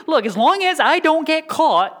 whatever look, as long as I don't get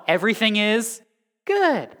caught, everything is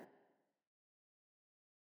good.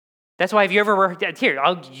 That's why, have you ever, here,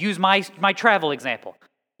 I'll use my travel example.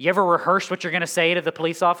 You ever rehearsed what you're going to say to the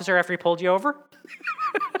police officer after he pulled you over?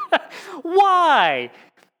 Why?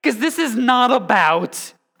 Because this is not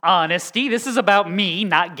about honesty. This is about me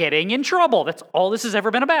not getting in trouble. That's all this has ever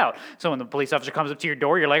been about. So when the police officer comes up to your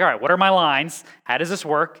door, you're like, all right, what are my lines? How does this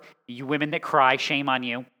work? You women that cry, shame on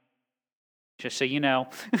you. Just so you know.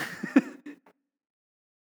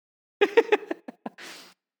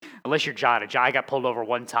 Unless you're Jada. I got pulled over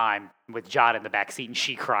one time with Jada in the back seat and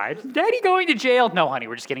she cried, Daddy going to jail? No, honey,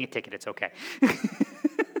 we're just getting a ticket. It's okay.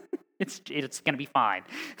 It's going to be fine.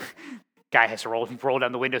 Guy has to roll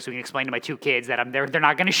down the window so he can explain to my two kids that they're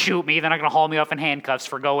not going to shoot me. They're not going to haul me off in handcuffs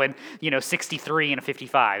for going, 63 and a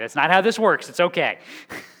 55. That's not how this works. It's okay.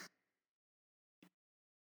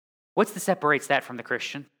 What's that separates that from the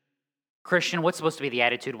Christian? Christian, what's supposed to be the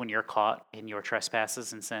attitude when you're caught in your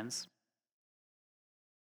trespasses and sins?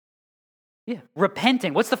 Yeah,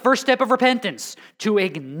 repenting. What's the first step of repentance? To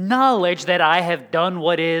acknowledge that I have done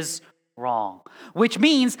what is wrong, which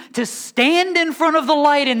means to stand in front of the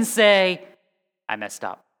light and say, I messed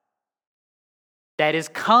up. That is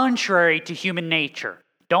contrary to human nature.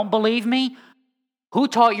 Don't believe me? Who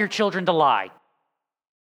taught your children to lie?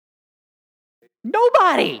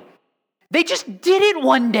 Nobody. They just did it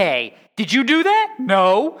one day. Did you do that?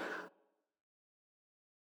 No.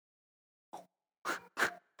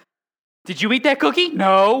 Did you eat that cookie?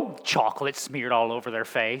 No. Chocolate smeared all over their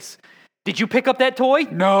face. Did you pick up that toy?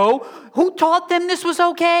 No. Who taught them this was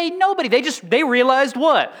okay? Nobody. They realized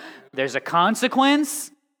what? There's a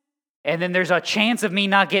consequence, and then there's a chance of me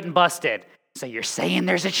not getting busted. So you're saying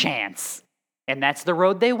there's a chance. And that's the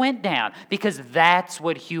road they went down, because that's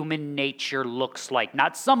what human nature looks like.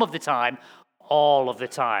 Not some of the time, all of the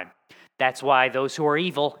time. That's why those who are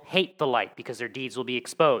evil hate the light, because their deeds will be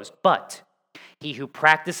exposed. But he who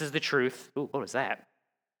practices the truth, what was that?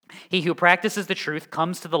 He who practices the truth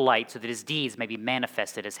comes to the light so that his deeds may be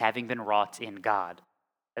manifested as having been wrought in God.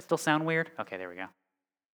 That still sound weird? Okay, there we go.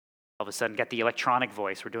 All of a sudden, got the electronic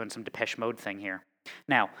voice. We're doing some Depeche Mode thing here.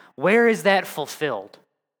 Now, where is that fulfilled?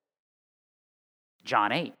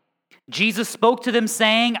 John 8. Jesus spoke to them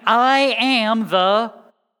saying, I am the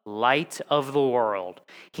light of the world.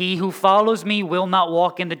 He who follows me will not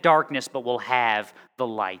walk in the darkness, but will have the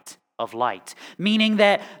light of light. Meaning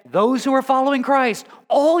that those who are following Christ,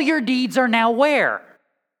 all your deeds are now where?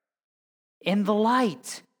 In the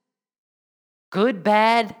light. Good,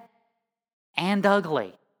 bad, and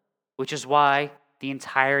ugly. Which is why the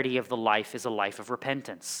entirety of the life is a life of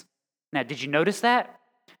repentance. Now, did you notice that?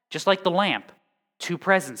 Just like the lamp, two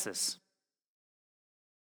presences.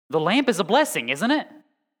 The lamp is a blessing, isn't it?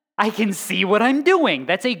 I can see what I'm doing.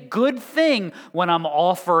 That's a good thing when I'm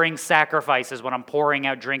offering sacrifices, when I'm pouring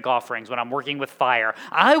out drink offerings, when I'm working with fire.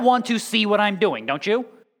 I want to see what I'm doing, don't you?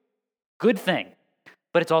 Good thing.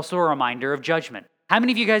 But it's also a reminder of judgment. How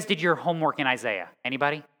many of you guys did your homework in Isaiah?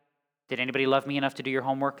 Anybody? Did anybody love me enough to do your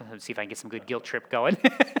homework? Let's see if I can get some good guilt trip going.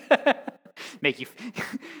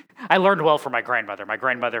 I learned well from my grandmother. My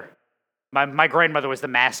grandmother was the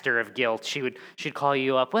master of guilt. She'd call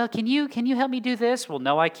you up. Well, can you help me do this? Well,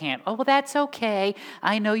 no, I can't. Oh, well, that's okay.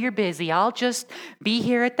 I know you're busy. I'll just be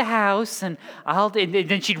here at the house, and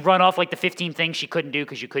then she'd run off like the 15 things she couldn't do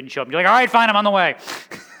because you couldn't show up. You're like, all right, fine, I'm on the way.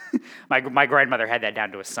 My grandmother had that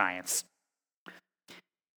down to a science.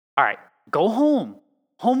 All right, go home.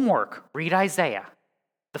 Homework. Read Isaiah.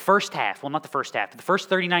 The first half. Well, not the first half, but the first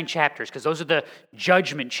 39 chapters, because those are the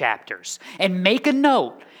judgment chapters. And make a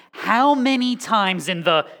note. How many times in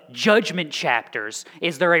the judgment chapters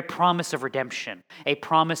is there a promise of redemption, a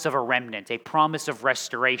promise of a remnant, a promise of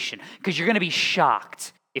restoration? Because you're going to be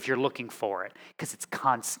shocked if you're looking for it, because it's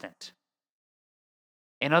constant.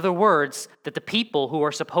 In other words, that the people who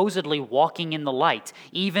are supposedly walking in the light,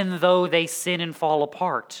 even though they sin and fall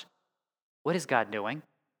apart, what is God doing?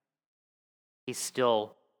 He's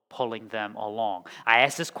still pulling them along. I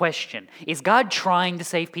asked this question. Is God trying to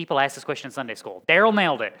save people? I asked this question in Sunday school. Daryl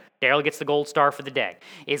nailed it. Daryl gets the gold star for the day.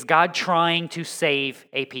 Is God trying to save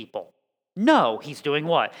a people? No, he's doing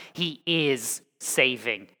what? He is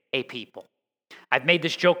saving a people. I've made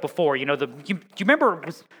this joke before. You know, do you remember,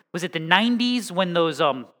 was it the 90s when those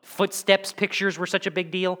footsteps pictures were such a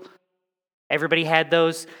big deal? Everybody had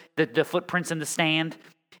those, the footprints in the sand.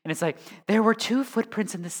 And it's like, there were 2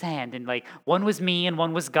 footprints in the sand, and like one was me and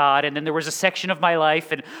one was God, and then there was a section of my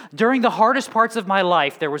life, and during the hardest parts of my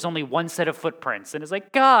life, there was only one set of footprints. And it's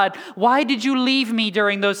like, God, why did you leave me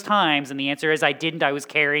during those times? And the answer is, I didn't, I was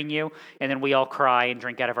carrying you. And then we all cry and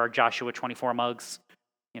drink out of our Joshua 24 mugs,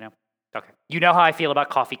 you know? Okay. You know how I feel about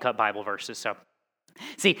coffee cup Bible verses, so.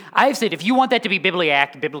 See, I've said if you want that to be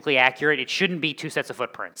biblically accurate, it shouldn't be 2 sets of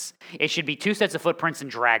footprints. It should be 2 sets of footprints and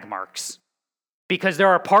drag marks. Because there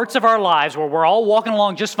are parts of our lives where we're all walking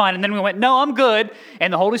along just fine, and then we went, no, I'm good,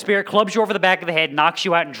 and the Holy Spirit clubs you over the back of the head, knocks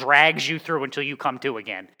you out, and drags you through until you come to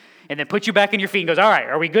again. And then puts you back on your feet and goes, all right,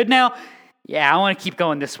 are we good now? Yeah, I want to keep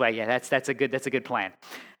going this way. Yeah, that's a good plan.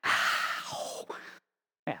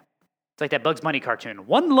 Yeah, it's like that Bugs Bunny cartoon.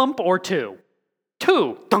 1 lump or 2?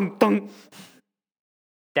 2. Dunk, dunk.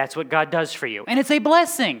 That's what God does for you. And it's a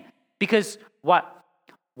blessing. Because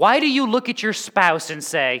why do you look at your spouse and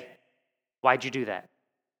say, why'd you do that?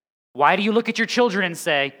 Why do you look at your children and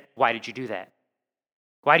say, why did you do that?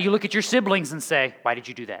 Why do you look at your siblings and say, why did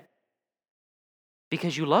you do that?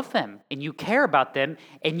 Because you love them and you care about them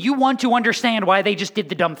and you want to understand why they just did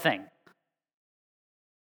the dumb thing.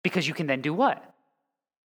 Because you can then do what?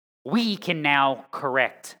 We can now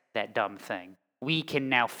correct that dumb thing. We can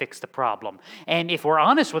now fix the problem. And if we're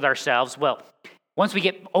honest with ourselves, well, once we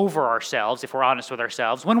get over ourselves, if we're honest with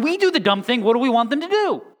ourselves, when we do the dumb thing, what do we want them to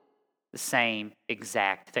do? The same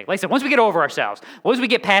exact thing. Like I said, once we get over ourselves, once we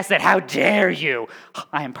get past that, how dare you?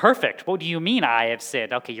 I am perfect. What do you mean I have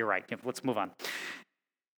sinned? Okay, you're right. Let's move on.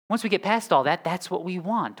 Once we get past all that, that's what we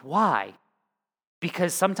want. Why?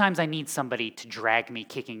 Because sometimes I need somebody to drag me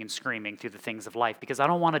kicking and screaming through the things of life because I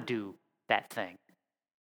don't want to do that thing.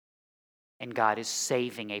 And God is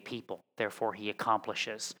saving a people. Therefore, he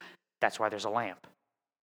accomplishes. That's why there's a lamp.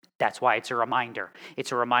 That's why it's a reminder.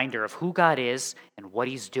 It's a reminder of who God is and what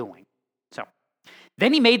he's doing. So,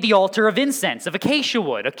 then he made the altar of incense of acacia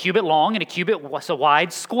wood, a cubit long and a cubit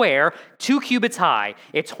wide, square, 2 cubits high.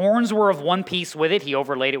 Its horns were of one piece with it. He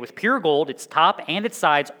overlaid it with pure gold, its top and its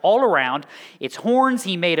sides all around. Its horns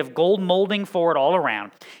he made of gold molding for it all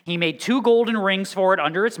around. He made 2 golden rings for it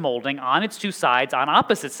under its molding, on its 2 sides, on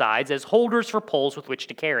opposite sides, as holders for poles with which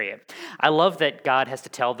to carry it. I love that God has to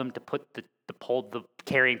tell them to put the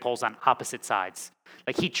carrying poles on opposite sides.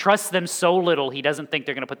 Like he trusts them so little, he doesn't think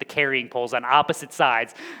they're going to put the carrying poles on opposite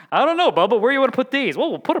sides. I don't know, Bubba, where do you want to put these? Well,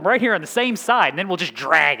 we'll put them right here on the same side, and then we'll just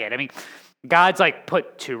drag it. I mean, God's like,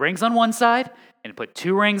 put 2 rings on one side, and put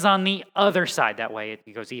 2 rings on the other side. That way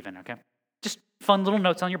it goes even, okay? Just fun little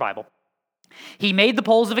notes on your Bible. He made the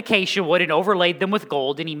poles of acacia wood and overlaid them with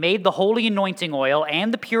gold, and he made the holy anointing oil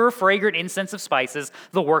and the pure fragrant incense of spices,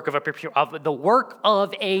 the work of a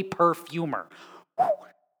perfumer. Whew.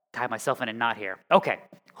 Tie myself in a knot here. Okay,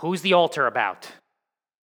 who's the altar about?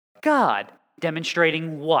 God,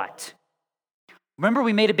 demonstrating what? Remember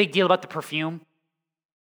we made a big deal about the perfume?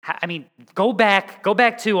 I mean, go back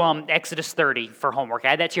to Exodus 30 for homework.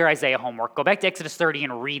 Add that to your Isaiah homework. Go back to Exodus 30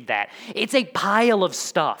 and read that. It's a pile of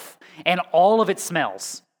stuff, and all of it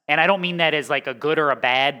smells. And I don't mean that as like a good or a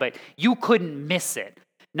bad, but you couldn't miss it.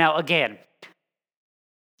 Now, again,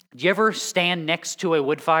 do you ever stand next to a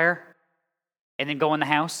wood fire and then go in the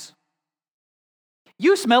house?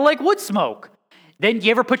 You smell like wood smoke. Then do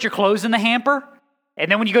you ever put your clothes in the hamper? And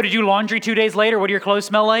then when you go to do laundry 2 days later, what do your clothes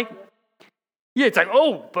smell like? Yeah, it's like,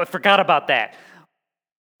 oh, but I forgot about that.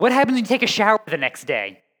 What happens when you take a shower the next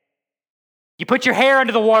day? You put your hair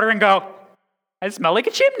under the water and go, I smell like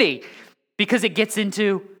a chimney, because it gets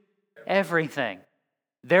into everything.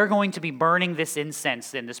 They're going to be burning this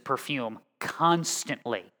incense and this perfume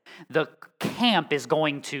constantly. The camp is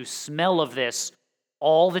going to smell of this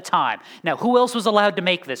all the time. Now, who else was allowed to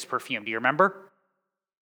make this perfume? Do you remember?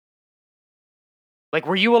 Like,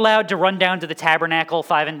 were you allowed to run down to the Tabernacle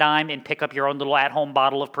 5 and dime and pick up your own little at-home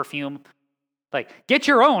bottle of perfume? Like, get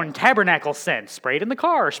your own Tabernacle scent. Spray it in the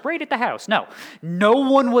car, spray it at the house. No. No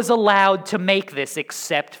one was allowed to make this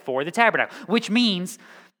except for the Tabernacle, which means,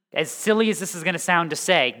 as silly as this is going to sound to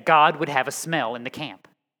say, God would have a smell in the camp.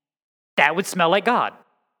 That would smell like God.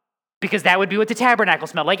 because that would be what the tabernacle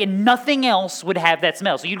smelled like, and nothing else would have that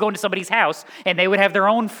smell. So you'd go into somebody's house, and they would have their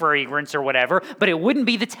own fragrance or whatever, but it wouldn't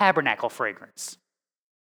be the tabernacle fragrance.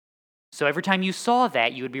 So every time you saw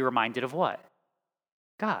that, you would be reminded of what?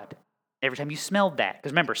 God. Every time you smelled that.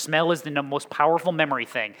 Because remember, smell is the most powerful memory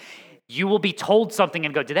thing. You will be told something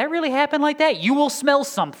and go, did that really happen like that? You will smell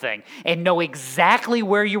something and know exactly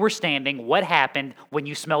where you were standing, what happened when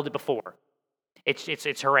you smelled it before.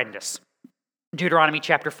 It's horrendous. Deuteronomy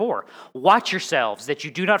chapter 4. Watch yourselves that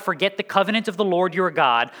you do not forget the covenant of the Lord your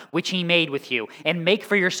God, which he made with you, and make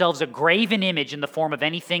for yourselves a graven image in the form of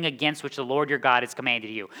anything against which the Lord your God has commanded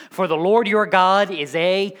you. For the Lord your God is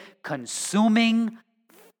a consuming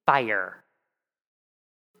fire.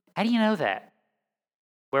 How do you know that?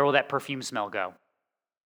 Where will that perfume smell go?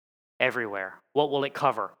 Everywhere. What will it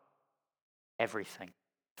cover? Everything.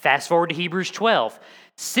 Fast forward to Hebrews 12.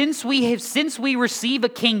 Since we receive a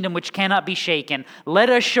kingdom which cannot be shaken, let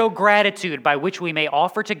us show gratitude by which we may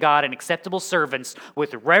offer to God an acceptable servants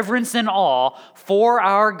with reverence and awe, for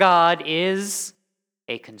our God is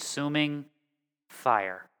a consuming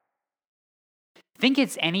fire. Think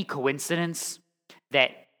it's any coincidence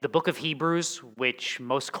that the book of Hebrews, which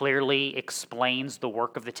most clearly explains the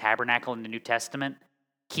work of the tabernacle in the New Testament,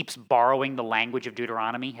 keeps borrowing the language of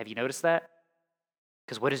Deuteronomy? Have you noticed that?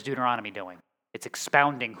 Because what is Deuteronomy doing? It's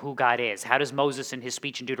expounding who God is. How does Moses in his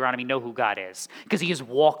speech in Deuteronomy know who God is? Because he has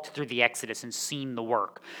walked through the Exodus and seen the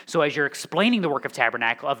work. So as you're explaining the work of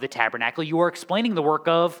the tabernacle, you are explaining the work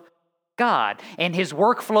of God. And his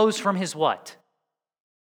work flows from his what?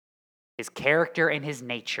 His character and his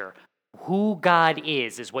nature. Who God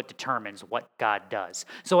is what determines what God does.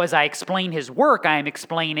 So as I explain his work, I am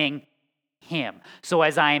explaining him. So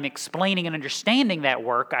as I am explaining and understanding that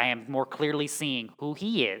work, I am more clearly seeing who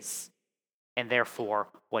he is and therefore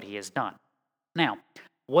what he has done. Now,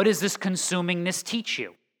 what does this consumingness teach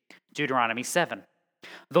you? Deuteronomy 7.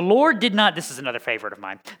 The Lord did not, this is another favorite of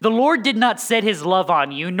mine, the Lord did not set his love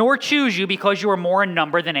on you, nor choose you because you are more in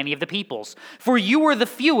number than any of the peoples. For you were the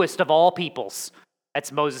fewest of all peoples.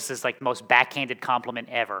 That's Moses' most backhanded compliment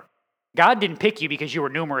ever. God didn't pick you because you were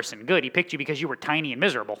numerous and good. He picked you because you were tiny and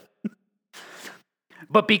miserable.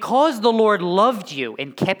 But because the Lord loved you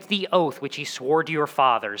and kept the oath which he swore to your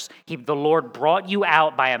fathers, the Lord brought you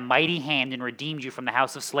out by a mighty hand and redeemed you from the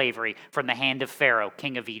house of slavery, from the hand of Pharaoh,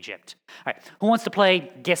 king of Egypt. All right, who wants to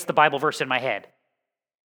play Guess the Bible Verse in My Head?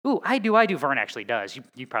 Ooh, I do. Vern actually does.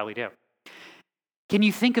 You probably do. Can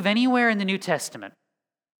you think of anywhere in the New Testament,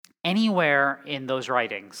 anywhere in those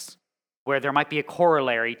writings, where there might be a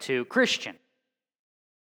corollary to Christian?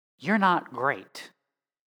 You're not great,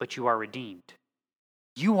 but you are redeemed.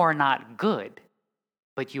 You are not good,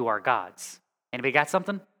 but you are God's. Anybody got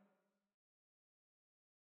something?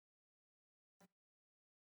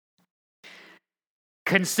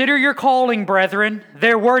 Consider your calling, brethren.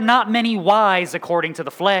 There were not many wise according to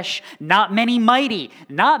the flesh, not many mighty,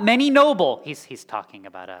 not many noble. He's talking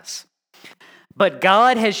about us. But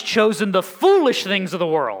God has chosen the foolish things of the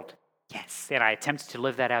world. Yes, and I attempt to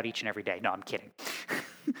live that out each and every day. No, I'm kidding.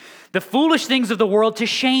 The foolish things of the world to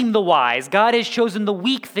shame the wise. God has chosen the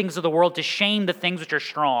weak things of the world to shame the things which are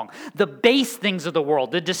strong. The base things of the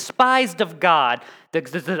world, the despised of God. The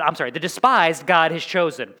despised God has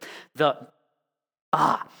chosen.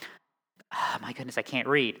 My goodness, I can't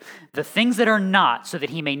read. The things that are not, so that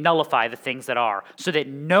he may nullify the things that are, so that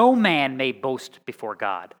no man may boast before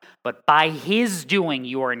God. But by his doing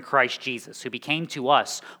you are in Christ Jesus, who became to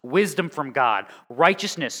us wisdom from God,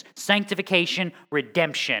 righteousness, sanctification,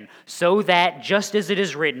 redemption, so that, just as it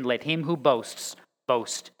is written, let him who boasts,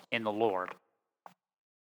 boast in the Lord.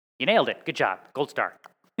 You nailed it. Good job. Gold star.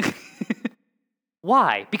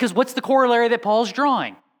 Why? Because what's the corollary that Paul's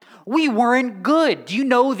drawing? We weren't good. Do you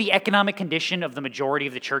know the economic condition of the majority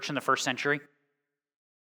of the church in the first century?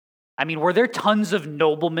 I mean, were there tons of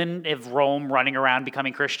noblemen of Rome running around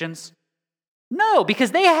becoming Christians? No,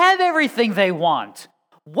 because they have everything they want.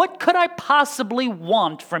 What could I possibly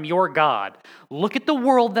want from your God? Look at the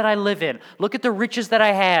world that I live in. Look at the riches that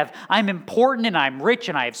I have. I'm important and I'm rich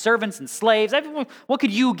and I have servants and slaves. What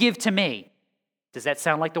could you give to me? Does that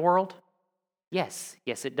sound like the world? Yes,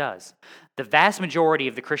 it does. The vast majority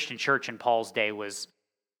of the Christian church in Paul's day was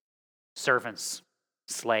servants,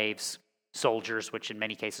 slaves, soldiers, which in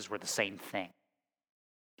many cases were the same thing.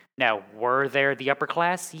 Now, were there the upper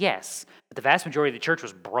class? Yes, but the vast majority of the church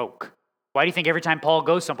was broke. Why do you think every time Paul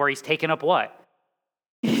goes somewhere, he's taking up what?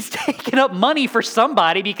 He's taking up money for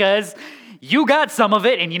somebody because you got some of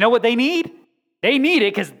it, and you know what they need? They need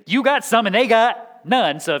it because you got some and they got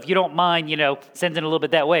none. So if you don't mind, sending a little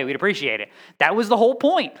bit that way, we'd appreciate it. That was the whole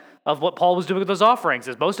point. of what Paul was doing with those offerings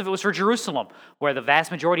is most of it was for Jerusalem, where the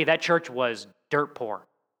vast majority of that church was dirt poor.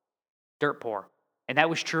 Dirt poor. And that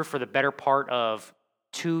was true for the better part of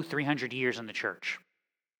 300 years in the church.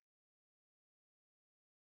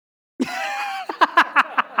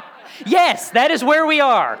 Yes, that is where we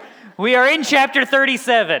are. We are in chapter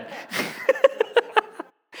 37.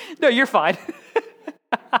 No, you're fine.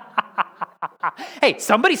 Hey,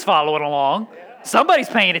 somebody's following along. Somebody's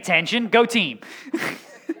paying attention. Go team.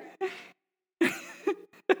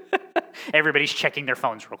 Everybody's checking their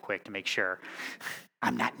phones real quick to make sure.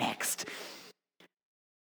 I'm not next.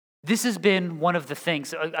 This has been one of the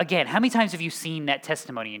things. Again, how many times have you seen that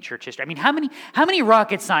testimony in church history? I mean, how many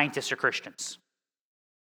rocket scientists are Christians?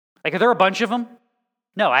 Like, are there a bunch of them?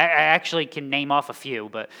 No, I actually can name off a few,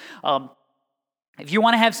 but if you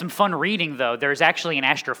want to have some fun reading, though, there's actually an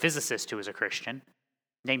astrophysicist who is a Christian.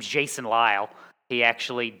 His name's Jason Lyle. He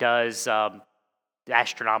actually does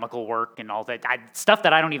astronomical work and all that, stuff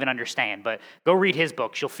that I don't even understand, but go read his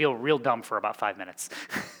books. You'll feel real dumb for about 5 minutes.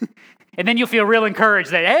 And then you'll feel real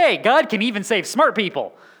encouraged that, hey, God can even save smart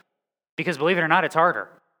people. Because believe it or not, it's harder.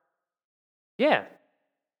 Yeah.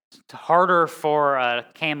 It's harder for a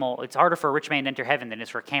camel, it's harder for a rich man to enter heaven than it is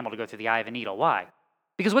for a camel to go through the eye of a needle. Why?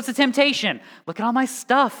 Because what's the temptation? Look at all my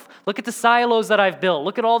stuff. Look at the silos that I've built.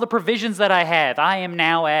 Look at all the provisions that I have. I am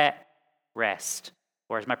now at rest.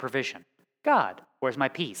 Where's my provision? God. Where's my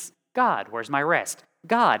peace? God. Where's my rest?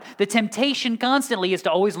 God. The temptation constantly is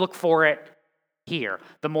to always look for it here.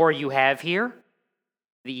 The more you have here,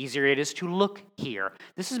 the easier it is to look here.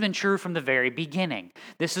 This has been true from the very beginning.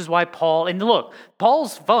 This is why Paul, and look,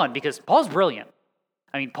 Paul's fun because Paul's brilliant.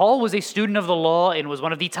 I mean, Paul was a student of the law and was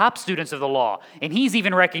one of the top students of the law. And he's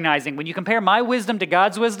even recognizing, when you compare my wisdom to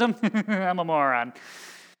God's wisdom, I'm a moron.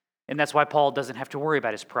 And that's why Paul doesn't have to worry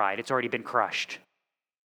about his pride. It's already been crushed.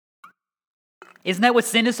 Isn't that what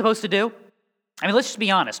sin is supposed to do? I mean, let's just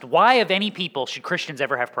be honest. Why, of any people, should Christians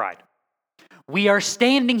ever have pride? We are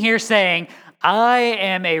standing here saying, I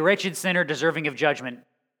am a wretched sinner deserving of judgment,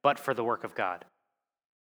 but for the work of God.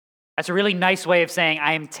 That's a really nice way of saying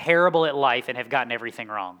I am terrible at life and have gotten everything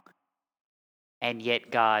wrong. And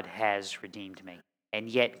yet God has redeemed me. And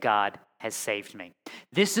yet God has saved me.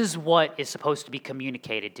 This is what is supposed to be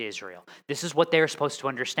communicated to Israel. This is what they're supposed to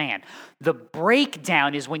understand. The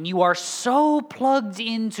breakdown is when you are so plugged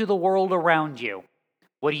into the world around you.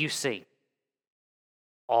 What do you see?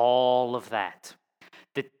 All of that.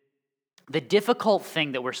 The difficult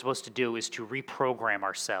thing that we're supposed to do is to reprogram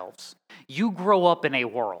ourselves. You grow up in a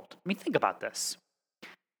world. I mean, think about this.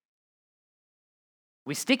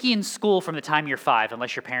 We stick you in school from the time you're 5,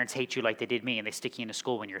 unless your parents hate you like they did me, and they stick you into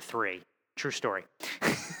school when you're 3. True story.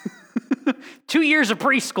 2 years of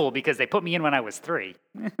preschool because they put me in when I was 3.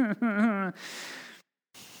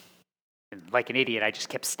 Like an idiot, I just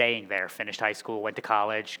kept staying there. Finished high school, went to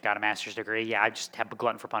college, got a master's degree. Yeah, I just have a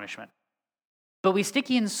glutton for punishment. But we stick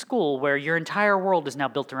you in school where your entire world is now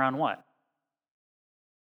built around what?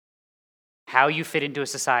 How you fit into a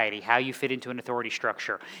society, how you fit into an authority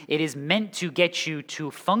structure. It is meant to get you to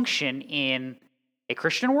function in a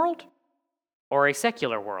Christian world or a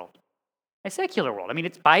secular world. A secular world. I mean,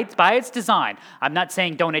 it's by its design. I'm not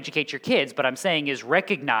saying don't educate your kids, but I'm saying is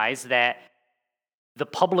recognize that the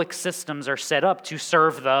public systems are set up to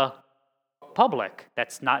serve the public.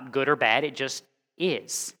 That's not good or bad, it just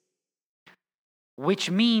is.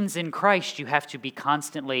 Which means in Christ you have to be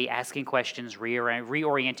constantly asking questions,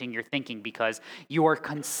 reorienting your thinking, because you are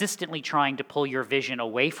consistently trying to pull your vision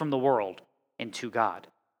away from the world and to God.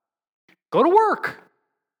 Go to work.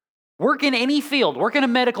 Work in any field. Work in a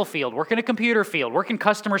medical field. Work in a computer field. Work in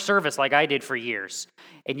customer service like I did for years.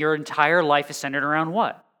 And your entire life is centered around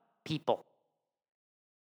what? People.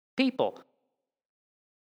 People.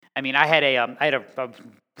 I mean, I had a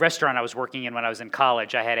restaurant I was working in when I was in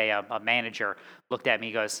college. I had a manager looked at me,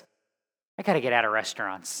 he goes, I got to get out of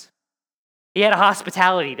restaurants. He had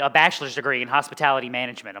a bachelor's degree in hospitality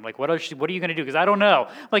management. I'm like, what are you going to do? Because I don't know.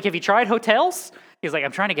 I'm like, have you tried hotels? He's like,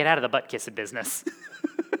 I'm trying to get out of the butt-kissing business.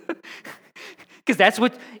 Because that's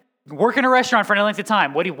what, work in a restaurant for any length of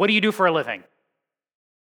time. What do you do for a living?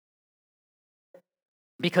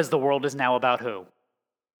 Because the world is now about who?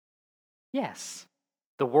 Yes.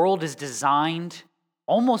 The world is designed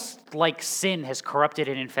almost like sin has corrupted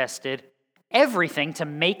and infested everything to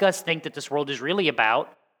make us think that this world is really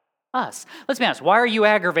about us. Let's be honest. Why are you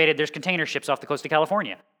aggravated there's container ships off the coast of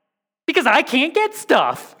California? Because I can't get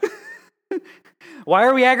stuff. Why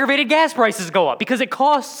are we aggravated gas prices go up? Because it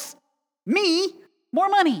costs me more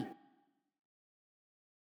money.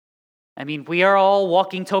 I mean, we are all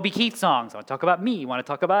walking Toby Keith songs. I want to talk about me. You want to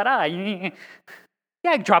talk about I? Yeah,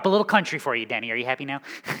 I can drop a little country for you, Danny. Are you happy now?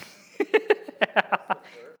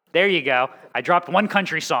 There you go. I dropped one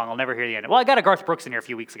country song. I'll never hear the end. Well, I got a Garth Brooks in here a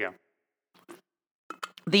few weeks ago.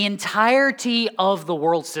 The entirety of the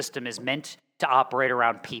world system is meant to operate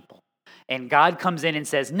around people. And God comes in and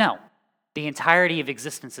says, no, the entirety of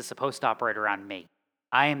existence is supposed to operate around me.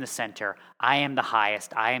 I am the center. I am the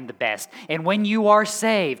highest. I am the best. And when you are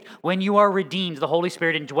saved, when you are redeemed, the Holy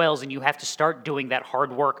Spirit indwells, and you have to start doing that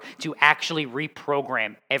hard work to actually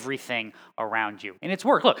reprogram everything around you. And it's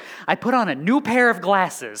work. Look, I put on a new pair of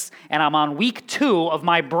glasses, and I'm on week 2 of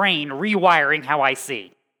my brain rewiring how I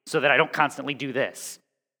see so that I don't constantly do this.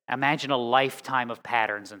 Imagine a lifetime of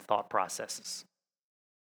patterns and thought processes.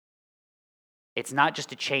 It's not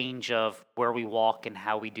just a change of where we walk and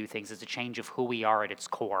how we do things. It's a change of who we are at its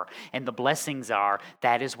core. And the blessings are,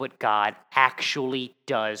 that is what God actually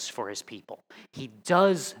does for his people. He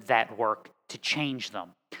does that work to change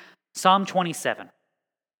them. Psalm 27.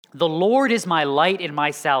 The Lord is my light and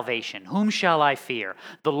my salvation. Whom shall I fear?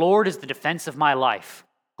 The Lord is the defense of my life.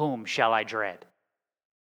 Whom shall I dread?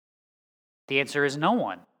 The answer is no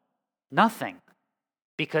one. Nothing.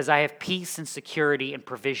 Because I have peace and security and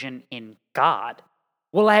provision in God.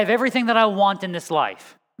 Will I have everything that I want in this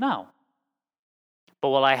life? No. But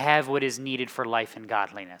will I have what is needed for life and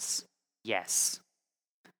godliness? Yes.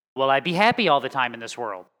 Will I be happy all the time in this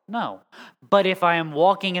world? No. But if I am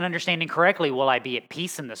walking and understanding correctly, will I be at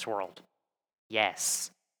peace in this world?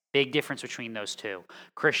 Yes. Big difference between those two.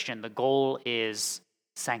 Christian, the goal is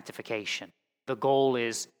sanctification. The goal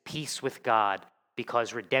is peace with God,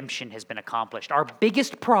 because redemption has been accomplished. Our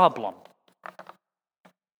biggest problem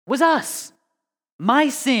was us. My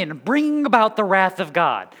sin bringing about the wrath of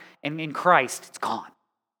God. And in Christ, it's gone.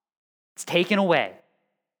 It's taken away.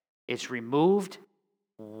 It's removed.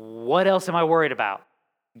 What else am I worried about?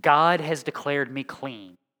 God has declared me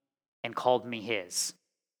clean and called me his.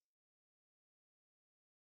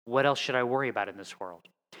 What else should I worry about in this world?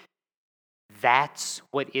 That's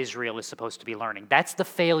what Israel is supposed to be learning. That's the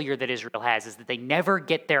failure that Israel has, is that they never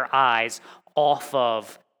get their eyes off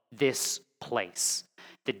of this place.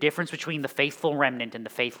 The difference between the faithful remnant and the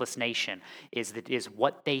faithless nation is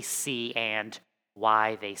what they see and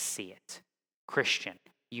why they see it. Christian,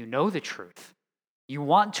 you know the truth. You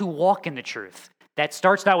want to walk in the truth. That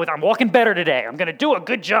starts out with, I'm walking better today. I'm going to do a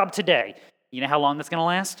good job today. You know how long that's going to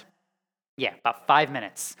last? Yeah, about 5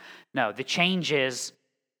 minutes. No, the change is,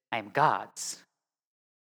 I am God's.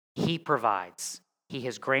 He provides. He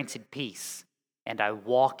has granted peace, and I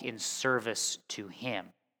walk in service to him.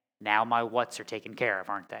 Now my whats are taken care of,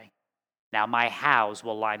 aren't they? Now my hows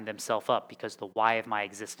will line themselves up because the why of my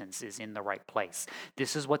existence is in the right place.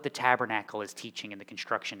 This is what the tabernacle is teaching in the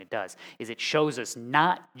construction it does, is it shows us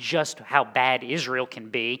not just how bad Israel can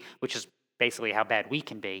be, which is basically how bad we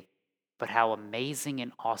can be, but how amazing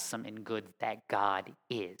and awesome and good that God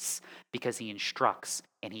is, because he instructs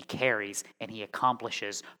and he carries and he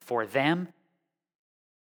accomplishes for them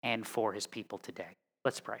and for his people today.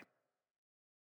 Let's pray.